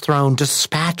glorious throne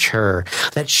dispatch her,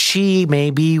 that she may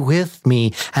be with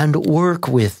me and work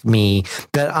with me,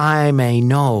 that I may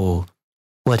know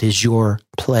what is your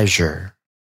pleasure.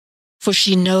 For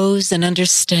she knows and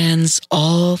understands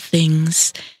all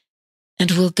things,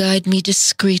 and will guide me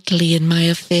discreetly in my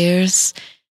affairs,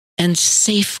 and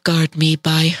safeguard me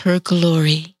by her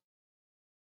glory.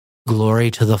 Glory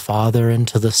to the Father, and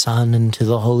to the Son, and to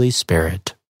the Holy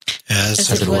Spirit.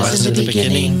 As it was in the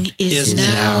beginning, is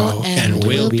now, and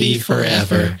will be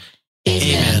forever.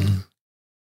 Amen.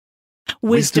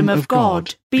 Wisdom of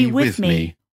God, be with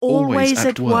me, always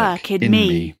at work in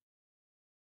me.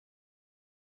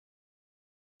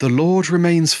 The Lord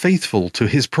remains faithful to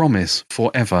his promise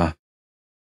forever.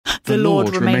 The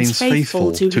Lord remains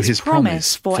faithful to his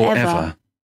promise forever.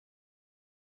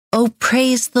 O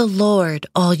praise the Lord,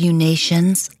 all you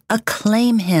nations.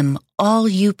 Acclaim him, all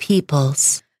you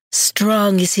peoples.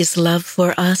 Strong is his love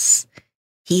for us.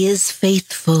 He is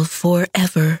faithful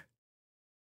forever.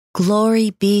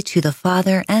 Glory be to the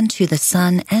Father, and to the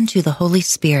Son, and to the Holy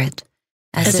Spirit.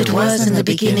 As it was in the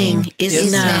beginning,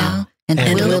 is now, and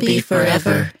will be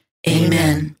forever.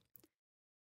 Amen.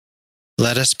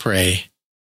 Let us pray.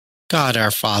 God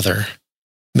our Father,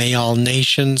 may all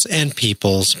nations and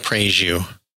peoples praise you.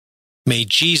 May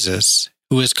Jesus,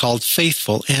 who is called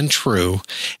faithful and true,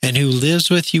 and who lives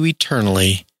with you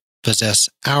eternally, possess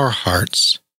our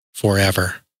hearts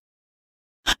forever.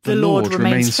 The Lord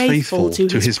remains faithful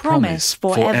to his promise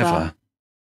forever.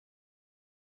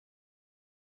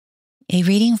 A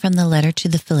reading from the letter to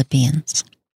the Philippians.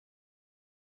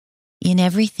 In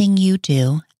everything you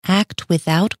do, act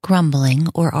without grumbling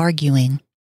or arguing.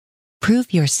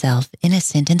 Prove yourself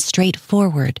innocent and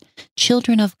straightforward,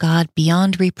 children of God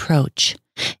beyond reproach,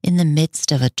 in the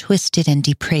midst of a twisted and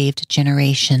depraved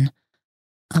generation,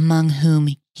 among whom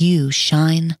you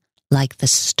shine like the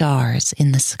stars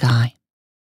in the sky.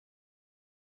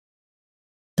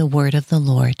 The word of the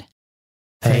Lord.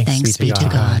 Thanks be to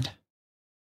God.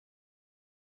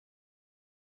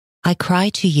 I cry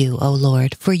to you, O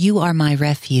Lord, for you are my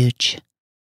refuge.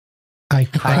 I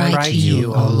cry to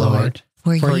you, O Lord,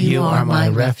 for you are my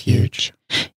refuge.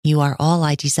 You are all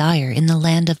I desire in the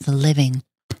land of the living,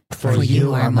 for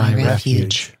you are my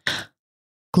refuge.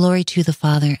 Glory to the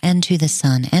Father, and to the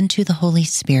Son, and to the Holy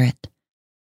Spirit.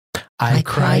 I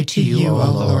cry to you,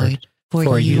 O Lord,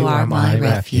 for you are my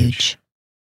refuge.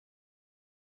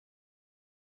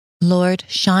 Lord,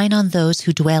 shine on those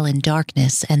who dwell in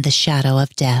darkness and the shadow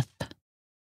of death.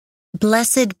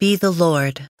 Blessed be the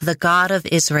Lord, the God of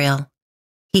Israel.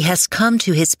 He has come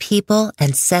to his people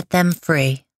and set them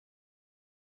free.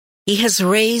 He has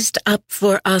raised up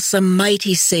for us a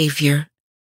mighty Savior,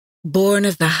 born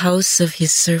of the house of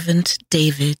his servant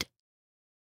David.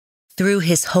 Through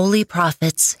his holy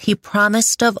prophets, he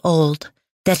promised of old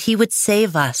that he would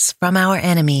save us from our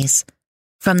enemies,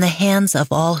 from the hands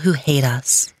of all who hate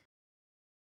us.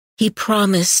 He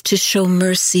promised to show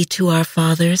mercy to our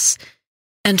fathers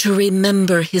and to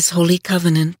remember his holy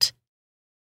covenant.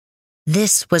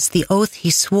 This was the oath he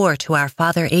swore to our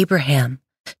father Abraham,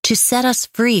 to set us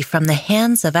free from the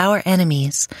hands of our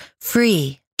enemies,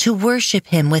 free to worship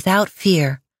him without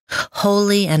fear,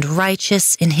 holy and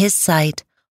righteous in his sight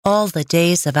all the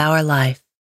days of our life.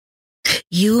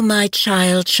 You, my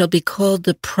child, shall be called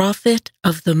the prophet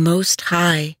of the Most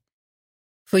High,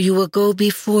 for you will go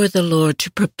before the Lord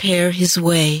to prepare his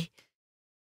way,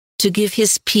 to give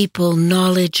his people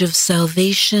knowledge of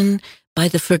salvation by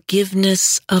the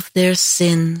forgiveness of their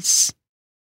sins.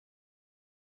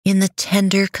 In the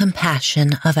tender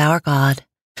compassion of our God,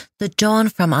 the dawn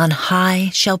from on high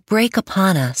shall break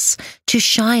upon us to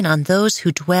shine on those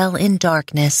who dwell in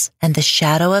darkness and the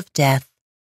shadow of death,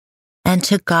 and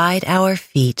to guide our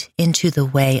feet into the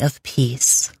way of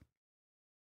peace.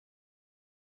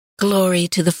 Glory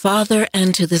to the Father,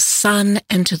 and to the Son,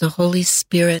 and to the Holy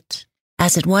Spirit.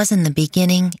 As it was in the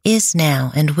beginning, is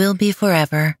now, and will be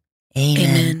forever. Amen.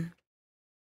 Amen.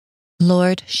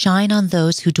 Lord, shine on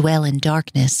those who dwell in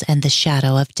darkness and the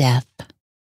shadow of death.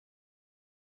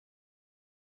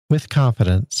 With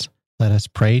confidence, let us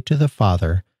pray to the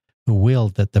Father, who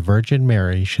willed that the Virgin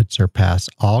Mary should surpass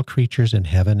all creatures in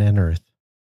heaven and earth.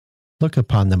 Look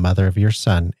upon the mother of your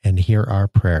Son and hear our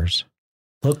prayers.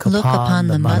 Look upon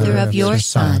the mother of your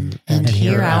Son and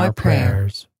hear our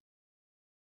prayers.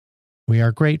 We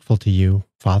are grateful to you,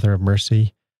 Father of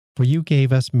mercy, for you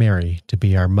gave us Mary to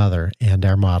be our mother and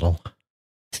our model.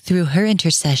 Through her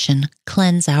intercession,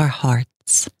 cleanse our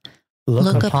hearts.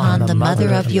 Look upon the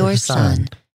mother of your Son,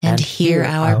 and hear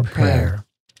our prayer.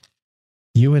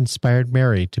 You inspired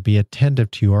Mary to be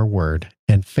attentive to your word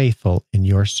and faithful in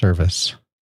your service.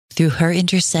 Through her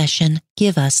intercession,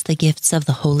 give us the gifts of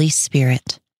the Holy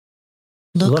Spirit.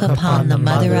 Look upon the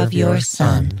mother of your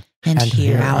Son, and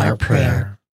hear our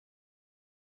prayer.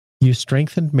 You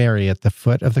strengthened Mary at the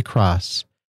foot of the cross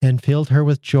and filled her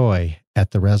with joy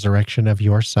at the resurrection of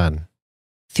your Son.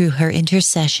 Through her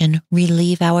intercession,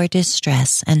 relieve our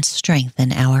distress and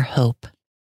strengthen our hope.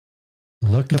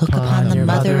 Look upon the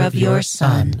mother of your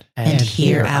Son, and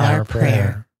hear our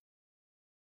prayer.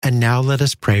 And now let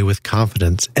us pray with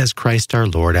confidence as Christ our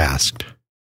Lord asked.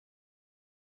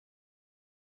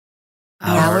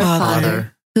 Our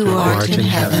Father, who art in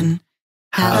heaven,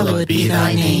 hallowed be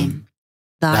thy name.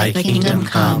 Thy kingdom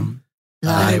come,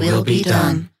 thy will be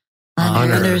done,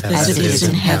 on earth as it is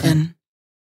in heaven.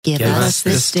 Give us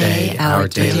this day our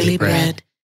daily bread,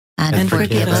 and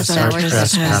forgive us our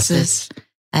trespasses,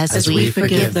 as we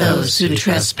forgive those who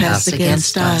trespass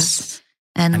against us.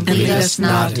 And lead us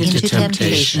not into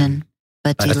temptation,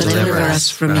 but deliver us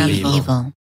from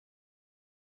evil.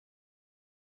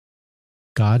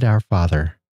 God our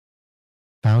Father,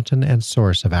 fountain and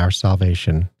source of our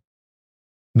salvation,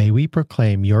 may we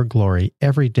proclaim your glory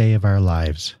every day of our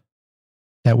lives,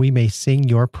 that we may sing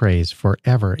your praise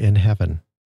forever in heaven.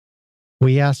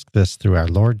 We ask this through our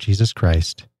Lord Jesus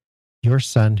Christ, your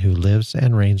Son, who lives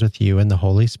and reigns with you in the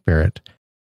Holy Spirit,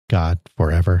 God,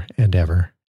 forever and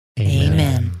ever.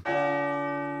 Amen.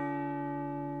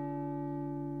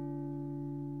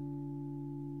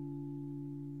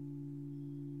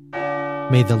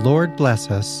 May the Lord bless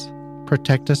us,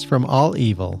 protect us from all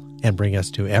evil, and bring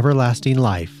us to everlasting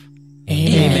life.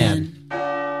 Amen.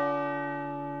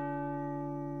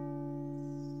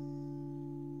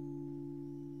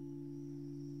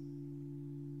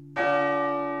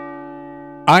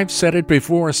 I've said it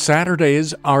before,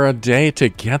 Saturdays are a day to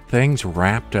get things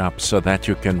wrapped up so that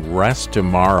you can rest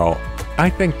tomorrow. I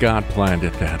think God planned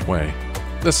it that way.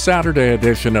 The Saturday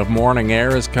edition of Morning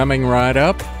Air is coming right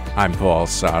up. I'm Paul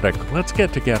Sadek. Let's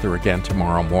get together again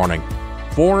tomorrow morning,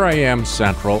 4 a.m.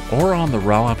 Central, or on the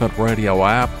Relevant Radio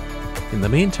app. In the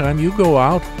meantime, you go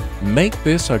out, make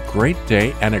this a great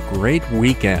day and a great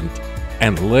weekend,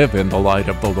 and live in the light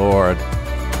of the Lord.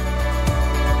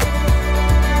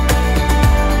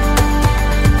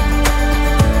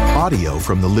 Audio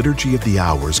from the Liturgy of the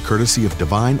Hours, courtesy of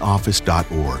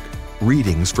DivineOffice.org.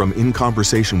 Readings from In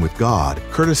Conversation with God,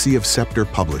 courtesy of Scepter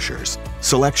Publishers.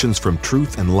 Selections from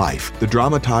Truth and Life, the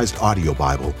dramatized audio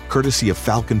Bible, courtesy of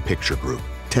Falcon Picture Group.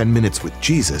 10 Minutes with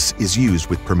Jesus is used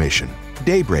with permission.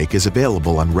 Daybreak is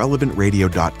available on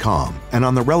RelevantRadio.com and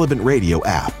on the Relevant Radio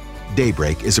app.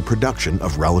 Daybreak is a production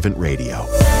of Relevant Radio.